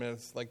 15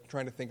 minutes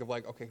trying to think of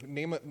okay,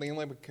 name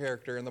a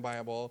character in the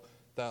Bible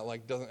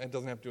that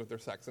doesn't have to do with their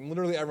sex. And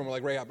literally everyone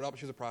was Rahab, but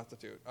she's a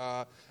prostitute.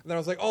 And then I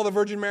was the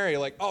Virgin Mary,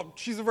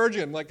 she's a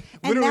virgin. Literally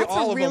and that's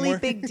all a of them really were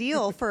big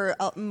deal for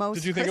most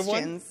Did you think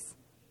Christians. Of one?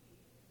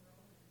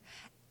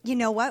 You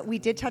know what? We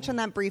did touch on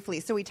that briefly.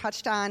 So we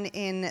touched on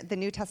in the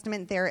New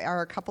Testament, there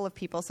are a couple of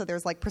people. So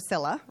there's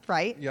Priscilla,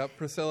 right? Yep,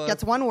 Priscilla.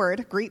 That's one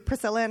word, Greek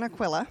Priscilla and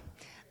Aquila.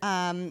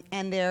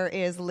 And there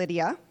is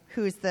Lydia,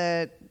 who's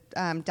the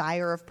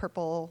dyer of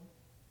purple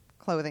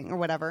clothing or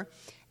whatever,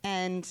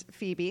 and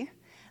Phoebe.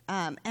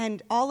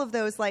 And all of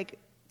those, they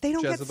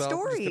don't Jezebel. Get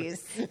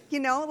stories.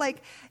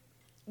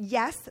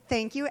 Yes,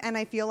 thank you. And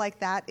I feel like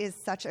that is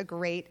such a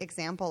great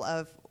example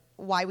of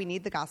why we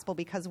need the gospel,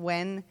 because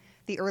when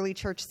the early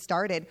church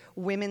started,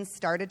 women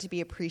started to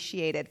be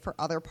appreciated for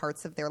other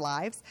parts of their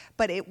lives,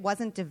 but it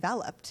wasn't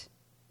developed.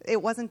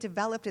 It wasn't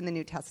developed in the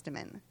New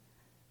Testament.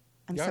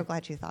 I'm so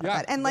glad you thought of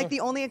that. And the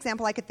only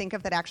example I could think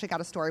of that actually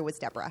got a story was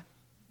Deborah.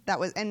 That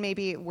was, and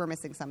maybe we're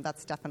missing some.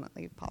 That's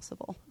definitely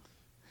possible.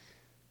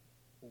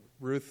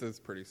 Ruth is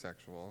pretty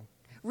sexual.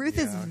 Ruth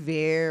is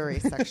very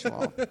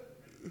sexual.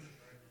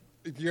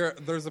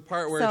 There's a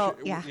part where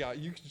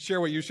you can share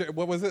what you share.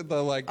 What was it?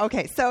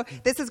 Okay, so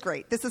this is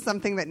great. This is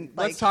something that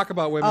let's talk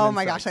about women. Oh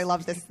my gosh, I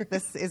love this.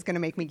 This is going to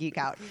make me geek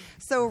out.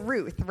 So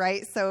Ruth,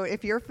 right? So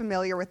if you're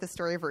familiar with the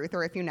story of Ruth,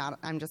 or if you're not,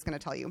 I'm just going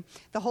to tell you.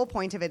 The whole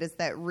point of it is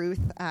that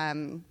Ruth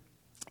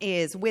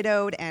is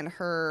widowed, and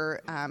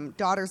her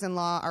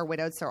daughters-in-law are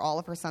widowed, so all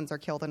of her sons are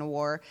killed in a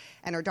war,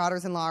 and her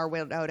daughters-in-law are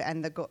widowed,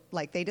 and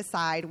they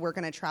decide, we're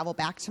going to travel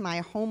back to my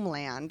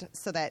homeland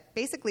so that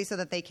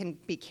they can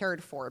be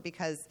cared for,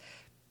 because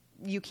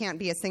you can't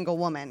be a single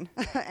woman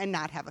and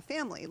not have a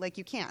family. Like,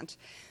 you can't.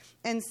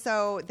 And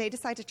so they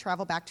decide to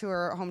travel back to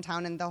her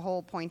hometown, and the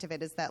whole point of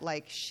it is that,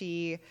 like,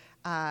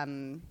 that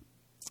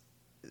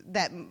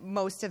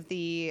most of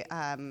the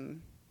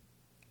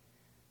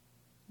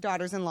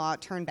daughters-in-law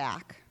turn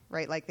back,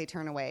 right? Like, they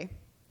turn away.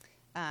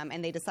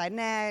 And they decide,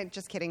 nah,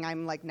 just kidding,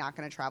 I'm, like, not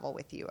going to travel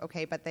with you,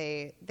 okay? But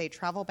they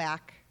travel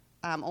back.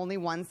 Only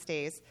one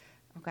stays.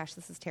 Oh, gosh,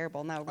 this is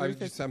terrible. Now,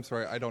 I'm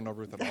sorry, I don't know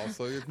Ruth at all.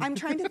 So I'm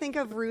trying to think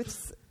of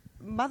Ruth's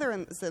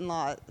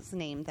mother-in-law's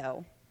name,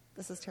 though.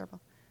 This is terrible.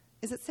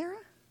 Is it Sarah?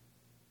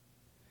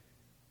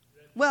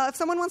 Well, if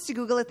someone wants to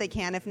Google it, they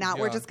can. If not,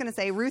 we're just going to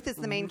say Ruth is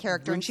the main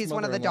character, and she's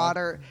one of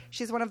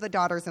the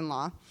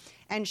daughters-in-law.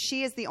 And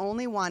she is the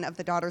only one of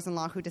the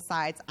daughters-in-law who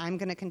decides, I'm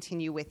going to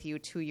continue with you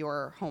to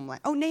your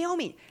homeland. Oh,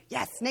 Naomi.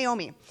 Yes,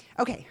 Naomi.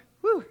 Okay.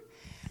 Woo.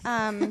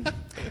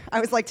 I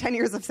was like 10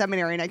 years of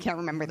seminary, and I can't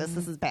remember this.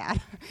 This is bad.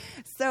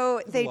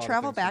 So they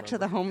travel back to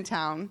the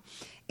hometown,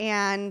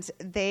 and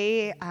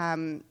they...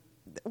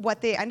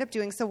 what they end up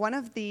doing, so one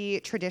of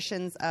the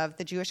traditions of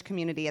the Jewish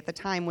community at the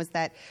time was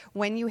that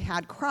when you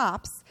had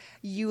crops,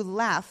 you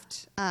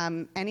left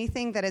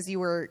anything that, as you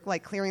were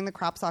like clearing the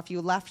crops off,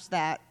 you left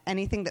that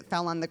anything that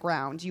fell on the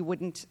ground, you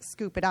wouldn't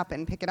scoop it up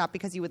and pick it up,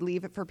 because you would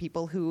leave it for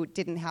people who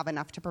didn't have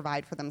enough to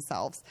provide for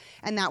themselves.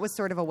 And that was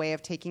sort of a way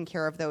of taking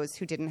care of those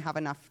who didn't have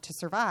enough to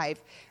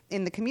survive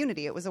in the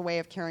community. It was a way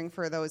of caring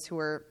for those who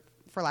were,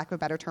 for lack of a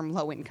better term,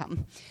 low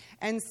income.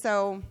 And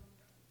so...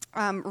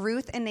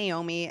 Ruth and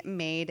Naomi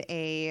made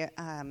a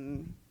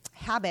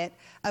habit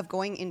of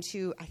going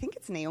into, I think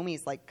it's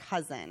Naomi's like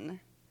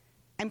cousin.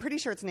 I'm pretty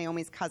sure it's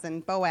Naomi's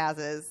cousin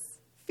Boaz's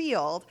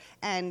field,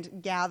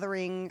 and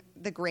gathering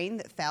the grain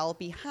that fell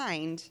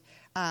behind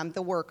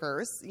the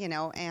workers,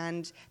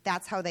 and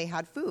that's how they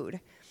had food.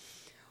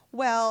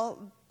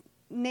 Well,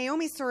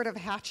 Naomi sort of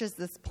hatches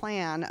this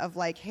plan of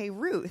like, hey,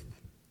 Ruth,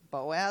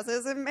 Boaz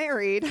isn't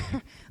married.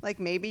 Like,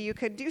 maybe you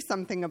could do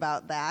something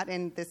about that,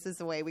 and this is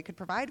a way we could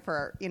provide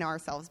for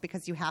ourselves,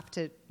 because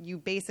you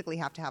basically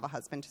have to have a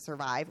husband to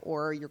survive,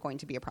 or you're going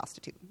to be a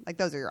prostitute. Like,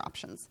 those are your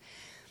options.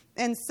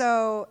 And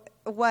so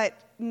what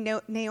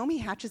Naomi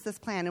hatches this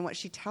plan, and what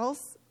she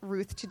tells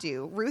Ruth to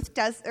do,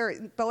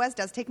 Boaz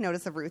does take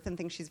notice of Ruth and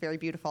thinks she's very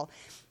beautiful.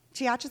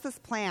 She hatches this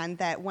plan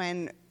that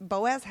when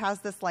Boaz has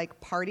this like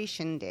party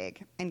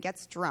shindig and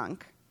gets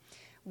drunk,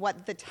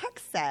 what the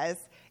text says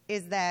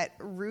is that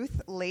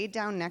Ruth laid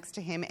down next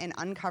to him and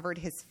uncovered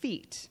his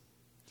feet.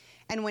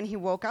 And when he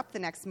woke up the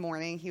next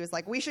morning, he was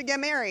like, we should get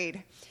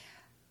married.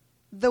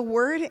 The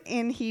word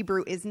in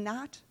Hebrew is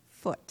not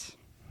foot.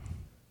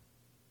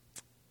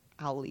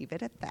 I'll leave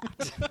it at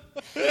that.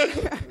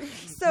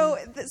 So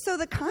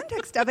the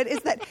context of it is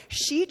that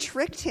she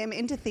tricked him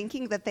into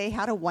thinking that they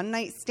had a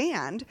one-night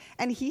stand,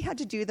 and he had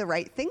to do the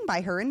right thing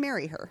by her and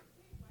marry her.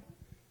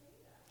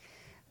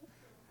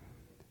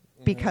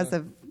 Because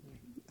of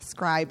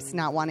scribes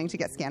not wanting to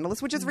get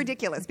scandalous, which is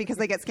ridiculous because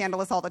they get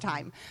scandalous all the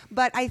time.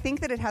 But I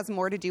think that it has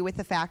more to do with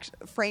the fact,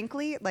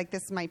 frankly, like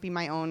this might be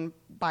my own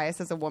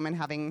bias as a woman,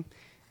 having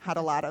had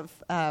a lot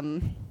of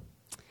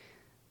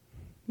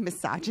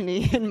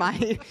misogyny in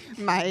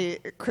my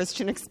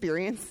Christian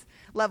experience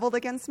leveled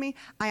against me.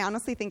 I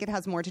honestly think it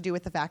has more to do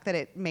with the fact that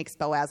it makes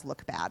Boaz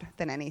look bad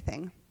than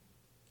anything.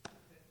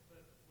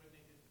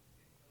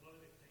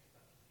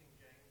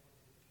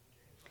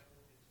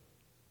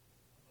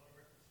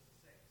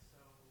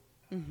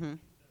 Mm-hmm.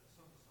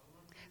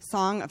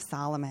 Song of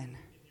Solomon.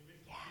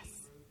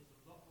 Yes.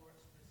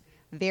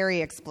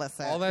 Very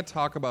explicit. All that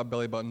talk about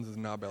belly buttons is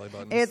not belly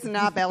buttons. It's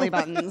not belly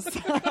buttons.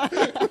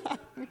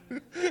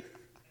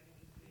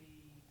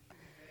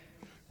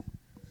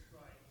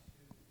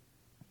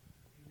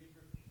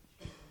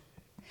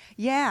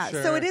 Yeah,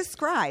 sure. So it is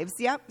scribes.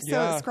 Yep. So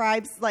yeah.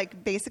 Scribes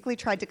like basically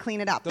tried to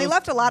clean it up. They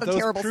left a lot of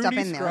terrible stuff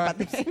in there,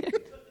 but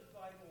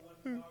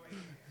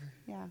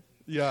yeah.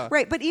 Yeah.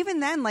 Right, but even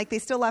then, like, they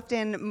still left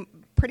in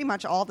pretty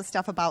much all the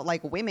stuff about,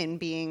 like, women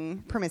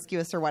being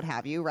promiscuous or what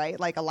have you, right?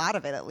 Like, a lot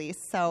of it, at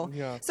least. So,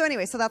 yeah. So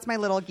anyway, so that's my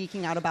little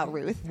geeking out about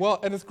Ruth. Well,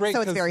 and it's great. So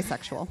it's very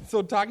sexual.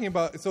 So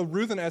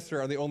Ruth and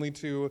Esther are the only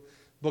two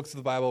books of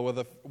the Bible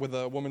with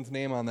a woman's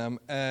name on them,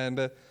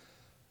 and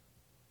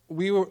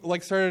we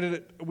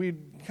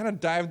kind of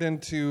dived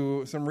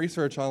into some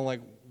research on, like,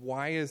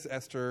 why is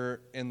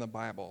Esther in the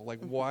Bible?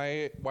 Like,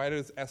 why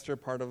is Esther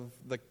part of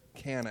the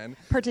canon?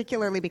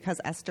 Particularly because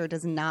Esther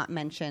does not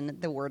mention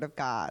the word of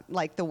God,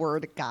 like the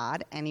word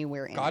God,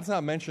 anywhere in God's it.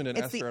 not mentioned in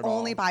Esther at all. It's the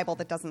only Bible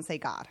that doesn't say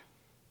God.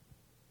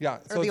 Yeah.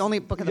 Or the only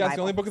book of the Bible. Yeah, it's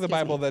the only book of the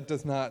Bible that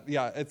does not.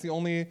 Yeah, it's the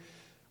only.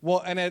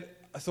 Well, and I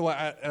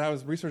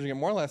was researching it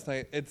more last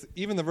night. It's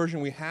even the version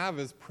we have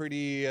is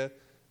pretty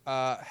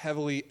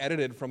heavily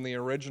edited from the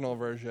original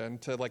version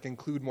to like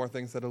include more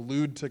things that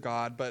allude to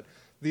God, but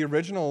the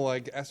original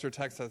like Esther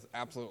text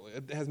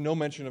has no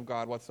mention of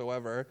God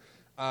whatsoever.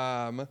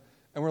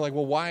 And we're like,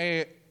 well,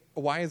 why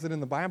is it in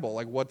the Bible?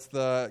 Like,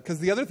 because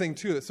the other thing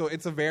too, so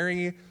it's a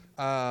very,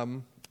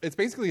 it's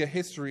basically a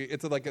history,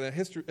 it's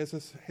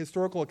a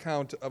historical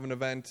account of an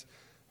event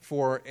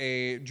for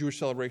a Jewish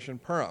celebration,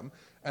 Purim.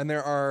 And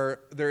there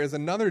is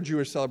another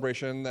Jewish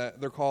celebration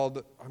that they're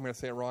called, I'm going to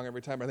say it wrong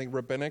every time, I think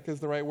rabbinic is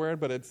the right word,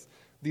 but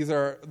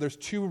there's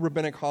two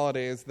rabbinic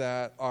holidays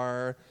that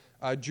are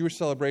Jewish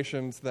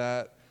celebrations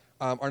that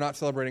are not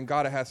celebrating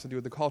God. It has to do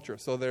with the culture.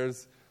 So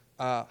there's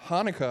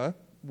Hanukkah,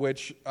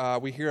 which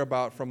we hear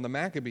about from the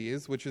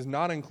Maccabees, which is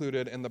not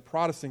included in the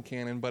Protestant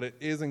canon, but it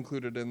is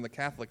included in the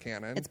Catholic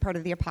canon. It's part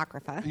of the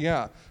Apocrypha.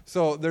 Yeah.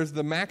 So there's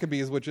the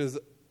Maccabees, which is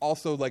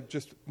also like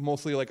just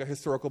mostly like a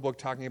historical book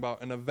talking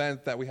about an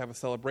event that we have a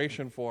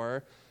celebration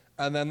for.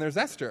 And then there's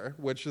Esther,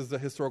 which is the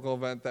historical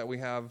event that we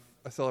have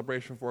a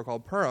celebration for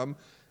called Purim.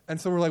 And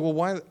so we're like, well,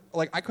 why?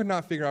 Like, I could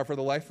not figure out for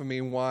the life of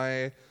me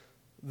why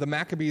the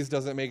Maccabees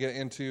doesn't make it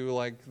into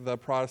like the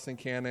Protestant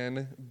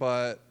canon,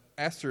 but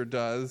Esther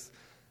does.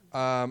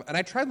 And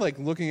I tried like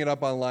looking it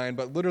up online,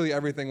 but literally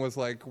everything was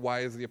like, why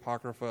is the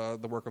Apocrypha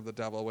the work of the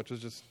devil? Which is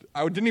just,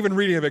 I didn't even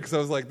read any of it because I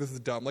was like, this is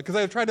dumb. Like, because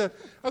I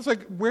was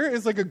like, where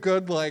is like a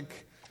good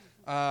like,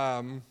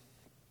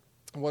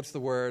 what's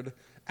the word?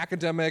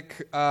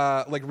 Academic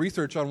like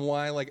research on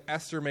why like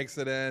Esther makes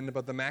it in,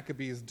 but the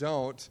Maccabees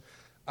don't.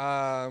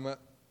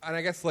 And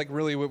I guess like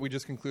really what we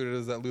just concluded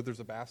is that Luther's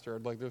a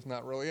bastard. Like, there's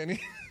not really any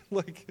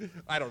like,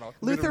 I don't know.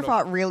 Luther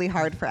fought really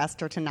hard for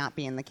Esther to not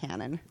be in the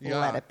canon. Yeah.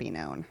 Let it be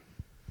known.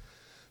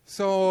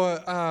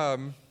 So,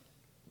 and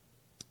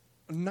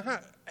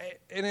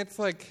it's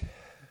like,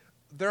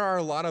 there are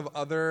a lot of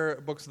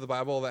other books of the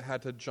Bible that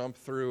had to jump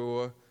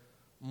through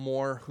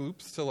more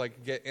hoops to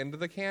like get into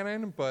the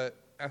canon, but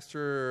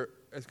Esther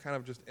is kind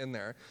of just in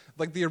there.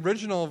 Like the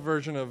original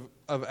version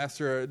of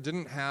Esther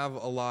didn't have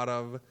a lot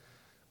of,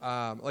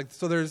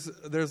 so there's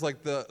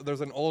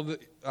an old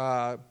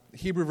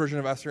Hebrew version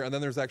of Esther, and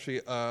then there's actually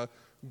a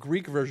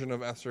Greek version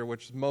of Esther,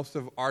 which most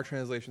of our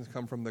translations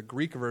come from the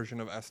Greek version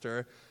of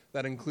Esther.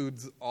 That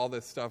includes all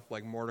this stuff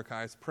like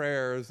Mordecai's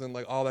prayers and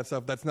like all that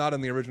stuff that's not in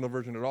the original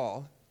version at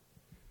all.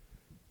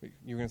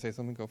 You were going to say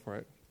something? Go for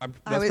it.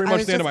 That's pretty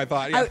much the end of my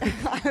thought. Yeah.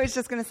 I was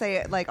just going to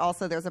say, like,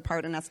 also there's a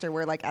part in Esther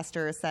where like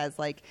Esther says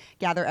like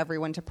gather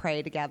everyone to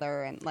pray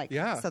together and like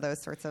so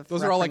those sorts of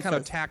those are all like kind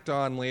of tacked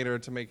on later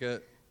to make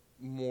it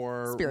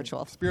more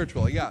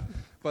spiritual. Yeah,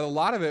 but a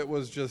lot of it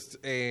was just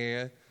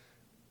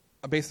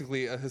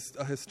basically a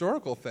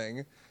historical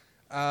thing.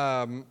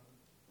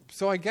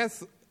 So I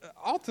guess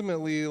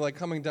ultimately, like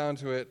coming down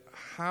to it,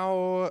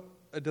 how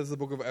does the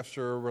Book of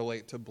Esther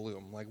relate to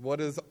Bloom? Like, what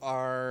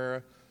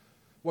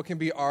can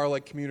be our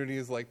like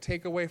community's like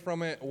takeaway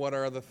from it? What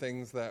are the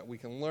things that we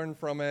can learn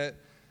from it?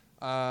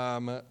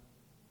 I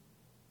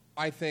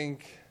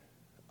think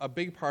a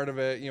big part of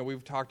it,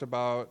 we've talked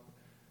about,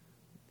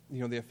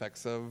 the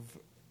effects of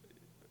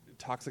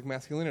toxic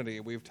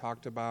masculinity. We've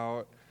talked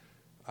about,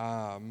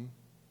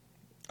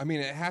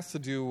 it has to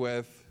do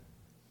with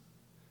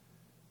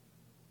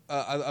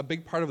a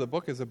big part of the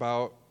book is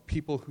about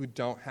people who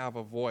don't have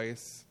a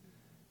voice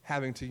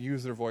having to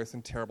use their voice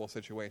in terrible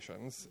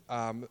situations.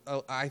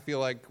 I feel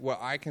like what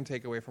I can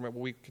take away from it,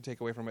 what we can take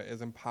away from it,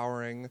 is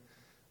empowering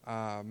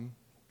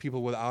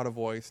people without a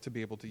voice to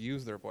be able to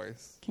use their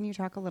voice. Can you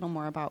talk a little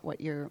more about what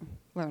you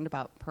learned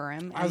about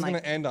Purim? I was going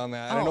to end on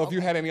that. I don't know if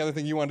you had any other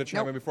thing you wanted to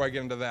chime in before I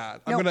get into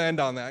that. I'm going to end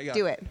on that. Yeah.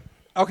 Do it.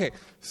 Okay.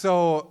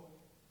 So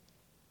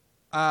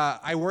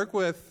I work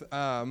with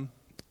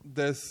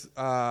this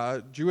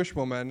Jewish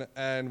woman,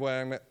 and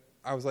when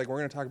I was like, we're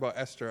going to talk about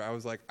Esther, I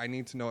was like, I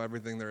need to know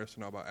everything there is to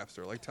know about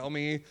Esther. Like, tell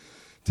me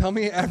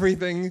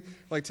everything.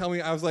 Like,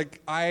 I was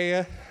like,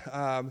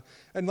 and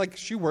like,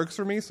 she works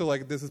for me, so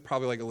like, this is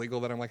probably like illegal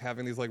that I'm like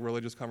having these like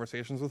religious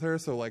conversations with her.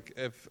 So like,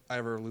 if I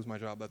ever lose my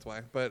job, that's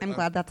why. But I'm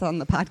glad that's on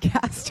the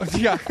podcast.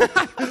 Yeah.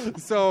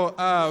 So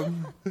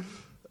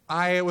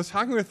I was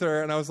talking with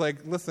her, and I was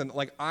like, listen,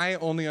 like, I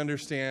only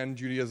understand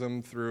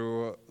Judaism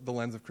through the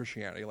lens of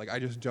Christianity. Like, I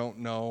just don't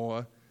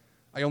know.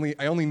 I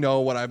only know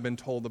what I've been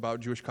told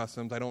about Jewish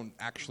customs. I don't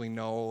actually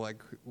know,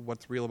 like,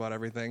 what's real about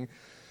everything.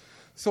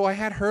 So I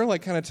had her,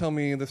 like, kind of tell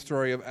me the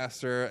story of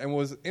Esther, and what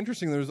was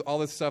interesting, there was all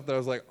this stuff that I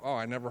was like, oh,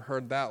 I never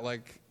heard that.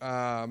 Like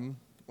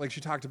she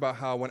talked about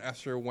how when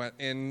Esther went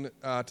in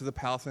to the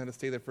palace and had to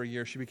stay there for a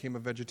year, she became a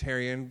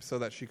vegetarian so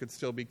that she could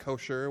still be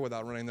kosher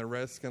without running the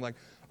risk, and like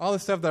all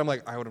this stuff that I'm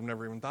like, I would have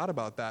never even thought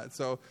about that.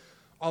 So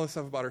all this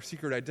stuff about her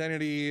secret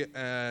identity,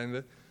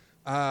 and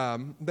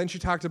then she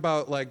talked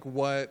about like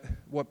what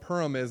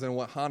Purim is and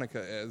what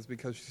Hanukkah is,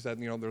 because she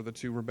said, they're the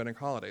two rabbinic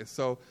holidays.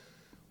 So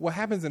what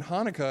happens in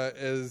Hanukkah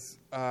is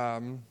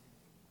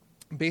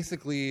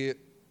basically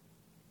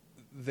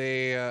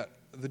the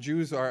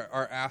Jews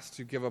are asked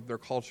to give up their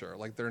culture.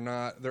 Like,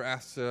 they're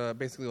asked to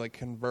basically like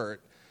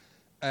convert.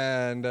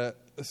 And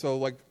so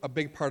like a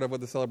big part of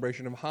what the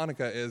celebration of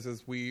Hanukkah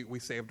is we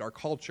saved our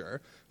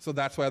culture. So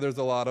that's why there's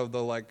a lot of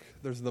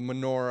there's the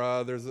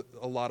menorah, there's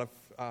a lot of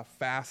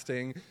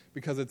fasting,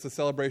 because it's a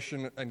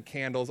celebration, and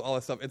candles, all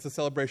that stuff. It's a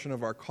celebration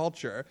of our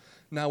culture.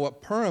 Now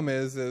what Purim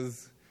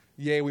is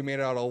yay, we made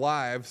it out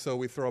alive, so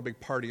we throw a big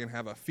party and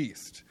have a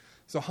feast.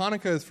 So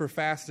Hanukkah is for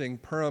fasting,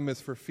 Purim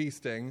is for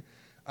feasting,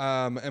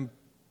 and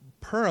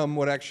Purim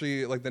would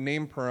actually, like the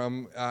name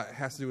Purim,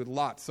 has to do with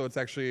lots. So it's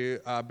actually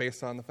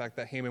based on the fact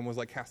that Haman was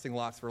like casting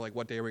lots for like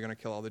what day are we going to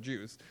kill all the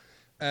Jews,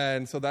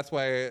 and so that's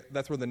where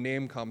the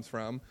name comes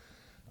from.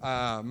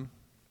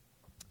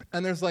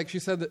 And there's like, she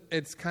said that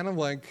it's kind of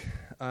like,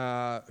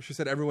 she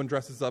said everyone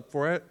dresses up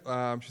for it.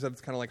 She said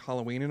it's kind of like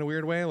Halloween in a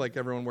weird way, like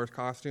everyone wears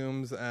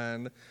costumes,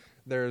 and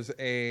there's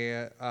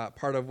a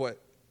part of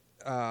what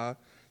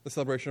the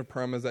celebration of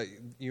Purim is that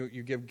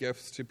you give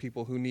gifts to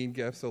people who need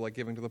gifts, so like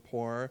giving to the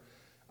poor.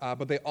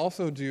 But they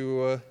also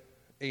do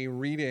a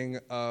reading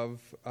of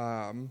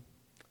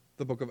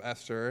the Book of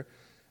Esther.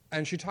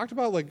 And she talked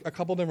about like a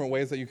couple different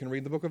ways that you can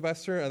read the Book of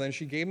Esther. And then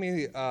she gave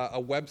me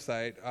a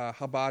website,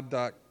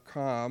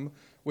 Chabad.com,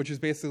 which is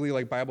basically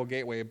like Bible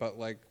Gateway, but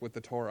like with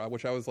the Torah,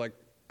 which I was like,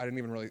 I didn't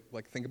even really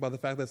like think about the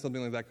fact that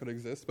something like that could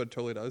exist, but it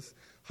totally does.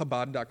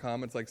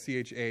 Chabad.com, it's like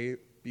Chabad,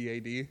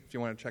 if you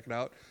want to check it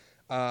out.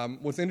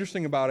 What's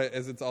interesting about it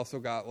is it's also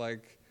got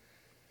like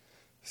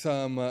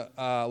some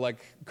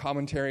like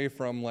commentary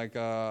from like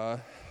a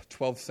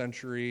 12th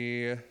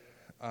century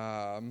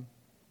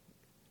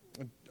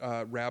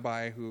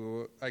rabbi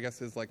who I guess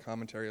his like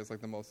commentary is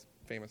like the most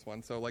famous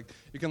one. So like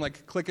you can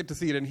like click it to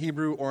see it in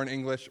Hebrew or in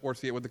English or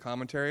see it with the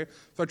commentary.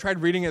 So I tried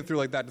reading it through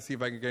like that to see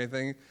if I could get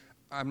anything.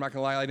 I'm not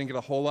gonna lie, I didn't get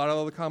a whole lot out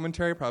of the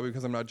commentary, probably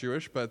because I'm not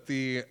Jewish. But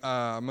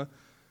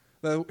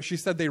she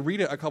said they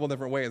read it a couple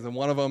different ways, and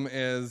one of them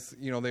is,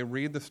 you know, they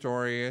read the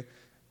story,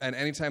 and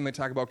anytime they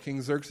talk about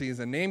King Xerxes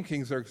and name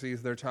King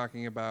Xerxes, they're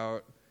talking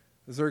about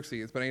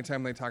Xerxes. But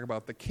anytime they talk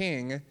about the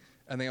king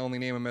and they only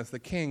name him as the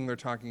king, they're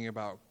talking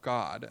about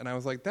God. And I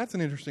was like, that's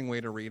an interesting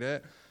way to read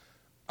it.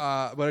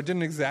 But it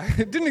didn't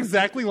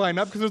exactly line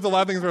up, because there's a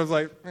lot of things where I was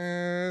like,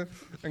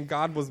 and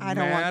God was I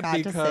don't mad want God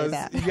because to say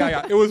that.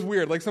 yeah, it was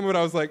weird. Like some of it,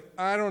 I was like,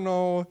 I don't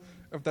know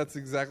if that's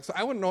exact. So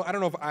I don't know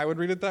if I would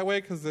read it that way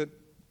because it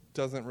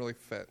doesn't really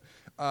fit.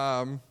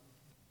 But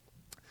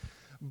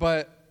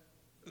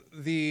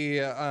the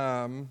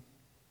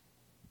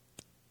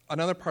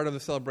another part of the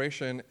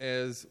celebration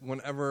is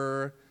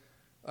whenever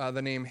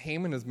the name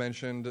Haman is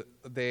mentioned,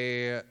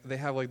 they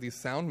have like these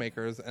sound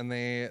makers, and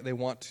the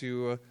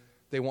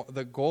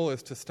goal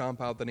is to stomp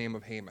out the name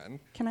of Haman.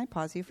 Can I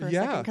pause you for a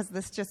second? Because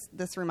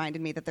this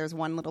reminded me that there's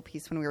one little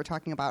piece when we were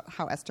talking about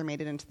how Esther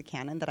made it into the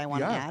canon that I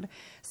want to add.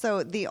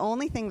 So the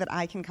only thing that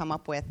I can come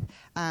up with,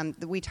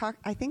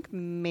 I think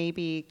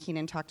maybe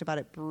Keenan talked about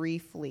it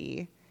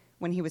briefly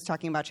when he was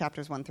talking about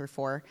chapters 1 through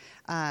 4,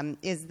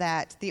 is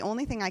that the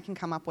only thing I can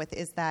come up with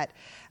is that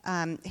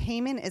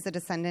Haman is a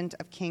descendant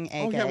of King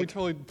Agag. Oh yeah, we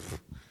totally...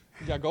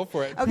 Yeah, go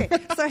for it. Okay,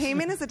 so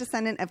Haman is a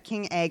descendant of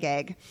King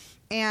Agag,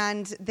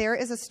 and there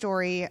is a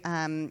story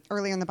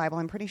earlier in the Bible,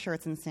 I'm pretty sure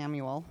it's in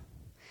Samuel,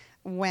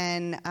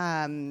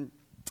 when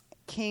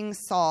King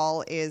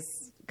Saul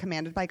is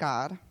commanded by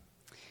God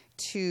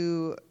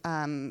to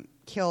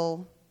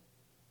kill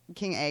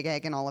King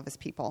Agag and all of his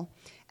people.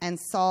 And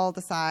Saul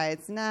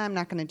decides, I'm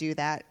not going to do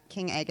that.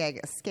 King Agag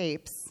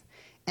escapes,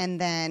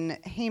 and then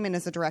Haman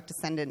is a direct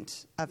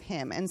descendant of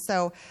him. And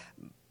so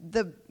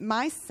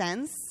my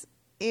sense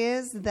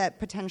is that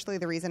potentially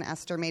the reason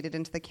Esther made it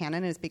into the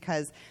canon is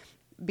because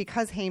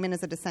Haman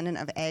is a descendant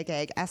of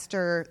Agag.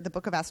 Esther, the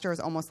book of Esther, is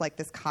almost like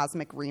this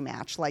cosmic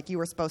rematch. Like, you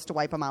were supposed to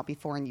wipe them out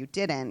before and you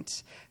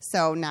didn't.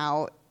 So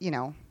now,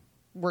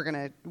 we're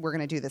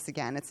gonna do this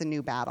again. It's a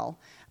new battle.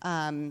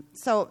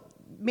 So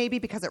maybe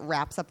because it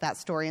wraps up that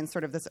story in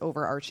sort of this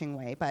overarching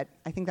way. But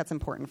I think that's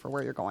important for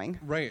where you're going.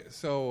 Right.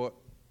 So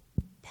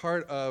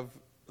part of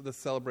the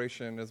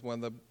celebration is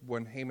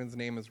when Haman's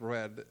name is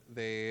read,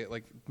 they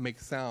like make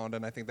sound,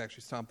 and I think they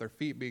actually stomp their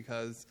feet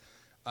because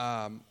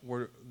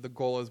the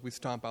goal is we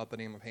stomp out the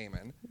name of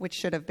Haman, which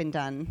should have been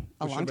done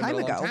a long time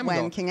ago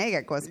when King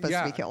Agag was supposed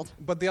to be killed.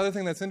 But the other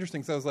thing that's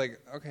interesting, so I was like,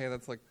 okay,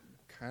 that's like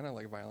kind of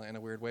like violent in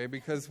a weird way,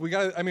 because we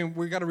got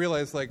to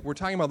realize, like, we're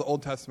talking about the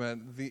Old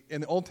Testament.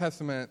 In the Old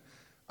Testament,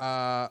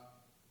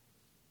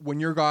 when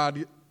your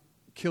God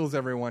kills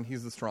everyone,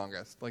 he's the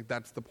strongest. Like,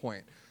 that's the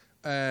point.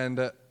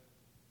 And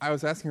I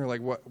was asking her,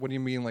 like, what do you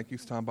mean, like, you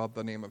stomp out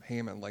the name of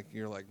Haman? Like,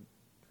 you're like,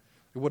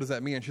 what does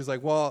that mean? And she's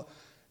like, well,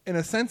 in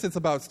a sense, it's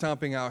about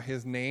stomping out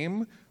his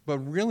name, but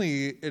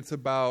really it's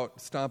about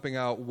stomping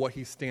out what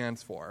he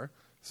stands for.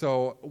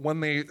 So when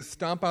they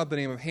stomp out the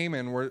name of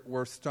Haman,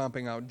 we're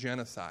stomping out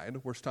genocide.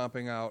 We're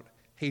stomping out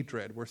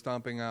hatred. We're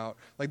stomping out,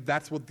 like,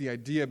 that's what the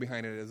idea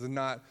behind it is. It's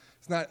not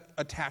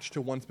attached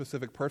to one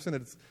specific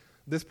person.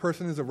 This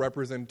person is a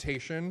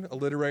representation, a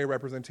literary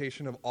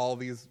representation of all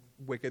these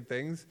wicked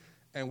things,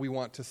 and we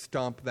want to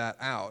stomp that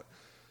out.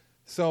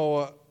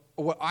 So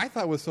what I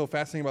thought was so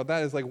fascinating about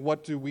that is, like,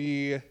 what do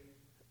we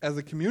as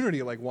a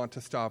community, like, want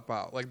to stomp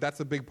out? Like, that's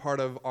a big part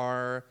of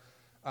our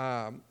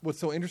what's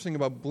so interesting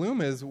about Bloom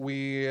is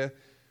we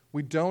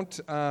don't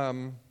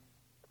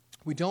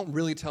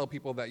really tell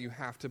people that you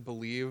have to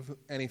believe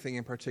anything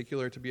in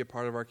particular to be a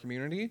part of our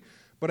community,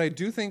 but I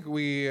do think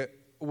we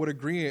would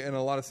agree in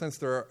a lot of sense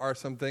there are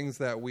some things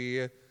that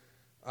we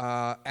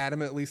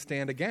adamantly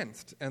stand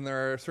against, and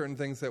there are certain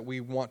things that we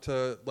want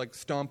to like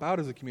stomp out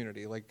as a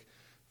community. Like,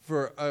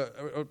 for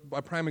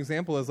a prime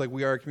example is like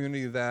we are a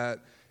community that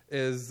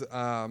is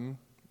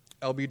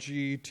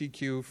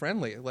LGBTQ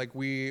friendly. Like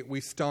we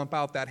stomp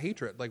out that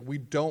hatred. Like we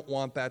don't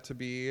want that to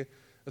be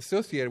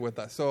associated with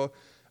us. So,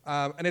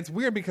 and it's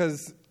weird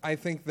because I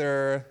think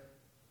there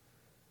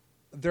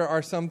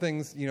are some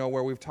things, you know,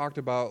 where we've talked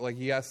about, like,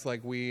 yes,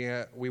 like we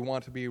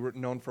want to be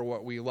known for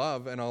what we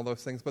love and all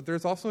those things, but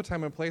there's also a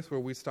time and place where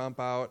we stomp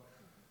out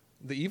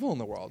the evil in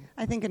the world.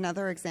 I think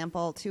another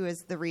example, too,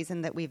 is the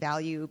reason that we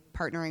value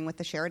partnering with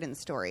the Sheridan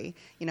Story,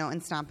 you know,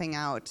 and stomping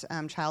out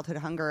childhood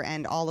hunger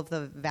and all of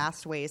the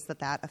vast ways that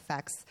that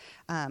affects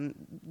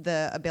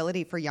the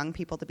ability for young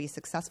people to be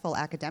successful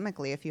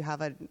academically. If you have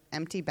an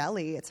empty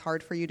belly, it's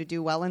hard for you to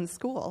do well in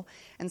school.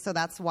 And so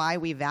that's why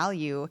we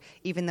value,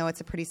 even though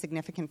it's a pretty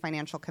significant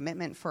financial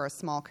commitment for a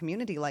small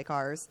community like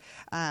ours,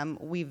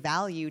 we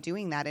value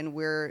doing that, and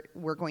we're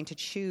going to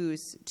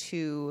choose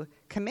to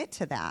commit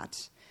to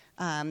that.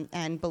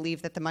 And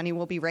believe that the money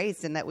will be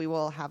raised and that we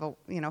will have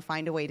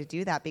find a way to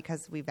do that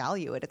because we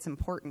value it. It's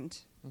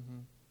important. Mm-hmm.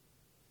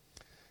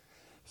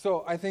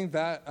 So I think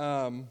that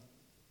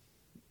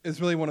is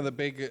really one of the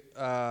big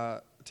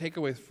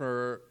takeaways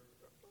for,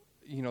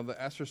 you know, the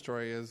Esther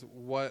story is,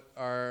 what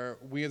are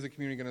we as a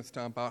community going to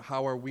stomp out?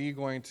 How are we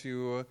going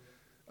to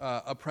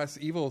oppress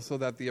evil so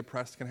that the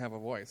oppressed can have a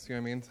voice? You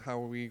know what I mean?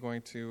 How are we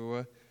going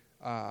to?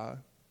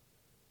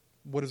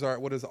 What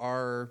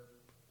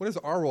is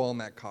our role in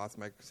that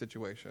cosmic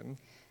situation?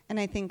 And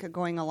I think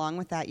going along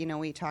with that, you know,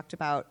 we talked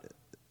about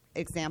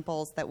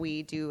examples that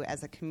we do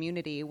as a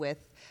community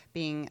with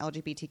being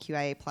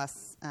LGBTQIA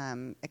plus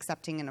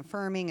accepting and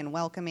affirming and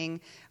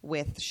welcoming.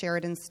 With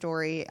Sheridan's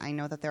story, I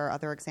know that there are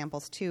other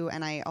examples too,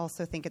 and I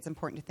also think it's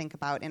important to think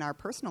about in our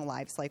personal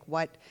lives, like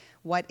what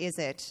is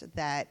it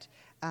that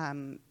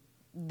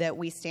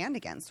we stand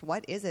against?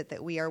 What is it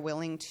that we are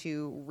willing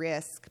to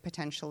risk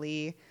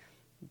potentially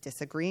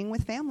disagreeing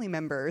with family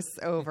members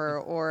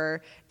over,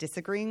 or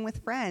disagreeing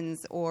with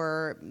friends,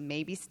 or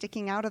maybe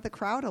sticking out of the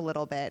crowd a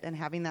little bit and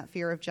having that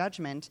fear of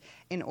judgment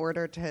in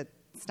order to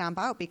stomp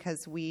out,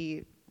 because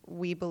we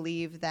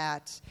believe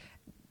that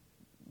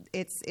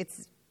it's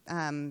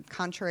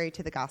contrary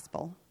to the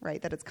gospel,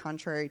 right? That it's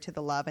contrary to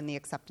the love and the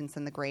acceptance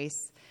and the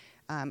grace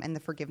and the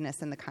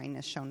forgiveness and the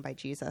kindness shown by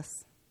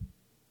Jesus.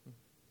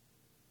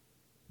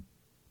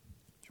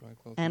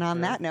 And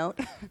on that note,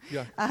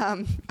 yeah.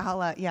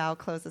 I'll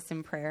close us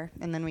in prayer,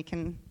 and then we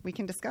can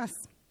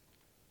discuss.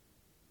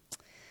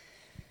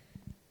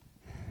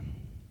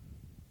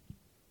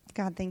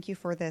 God, thank you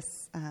for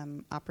this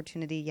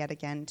opportunity yet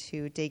again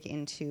to dig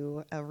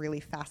into a really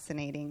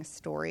fascinating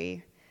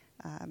story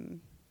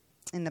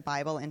in the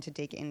Bible, and to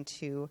dig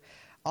into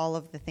all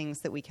of the things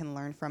that we can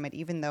learn from it,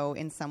 even though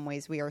in some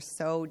ways we are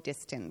so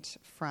distant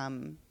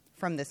from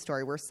this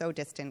story. We're so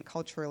distant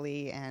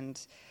culturally and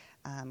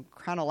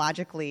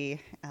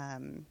chronologically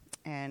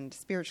and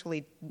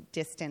spiritually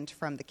distant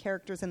from the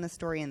characters in the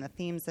story and the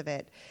themes of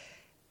it.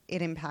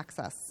 It impacts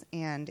us,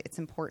 and it's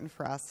important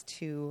for us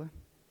to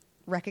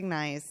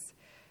recognize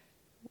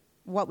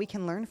what we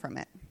can learn from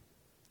it.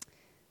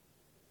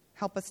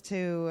 Help us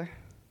to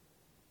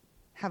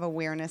have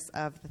awareness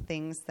of the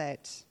things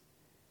that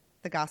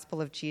the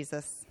gospel of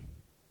Jesus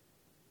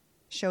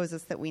shows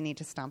us that we need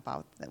to stomp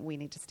out, that we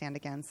need to stand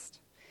against.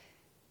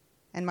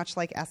 And much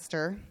like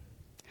Esther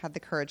had the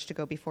courage to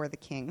go before the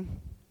king,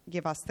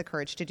 give us the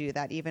courage to do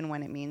that, even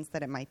when it means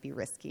that it might be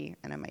risky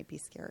and it might be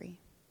scary.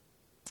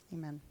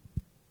 Amen.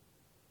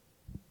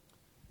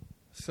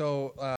 So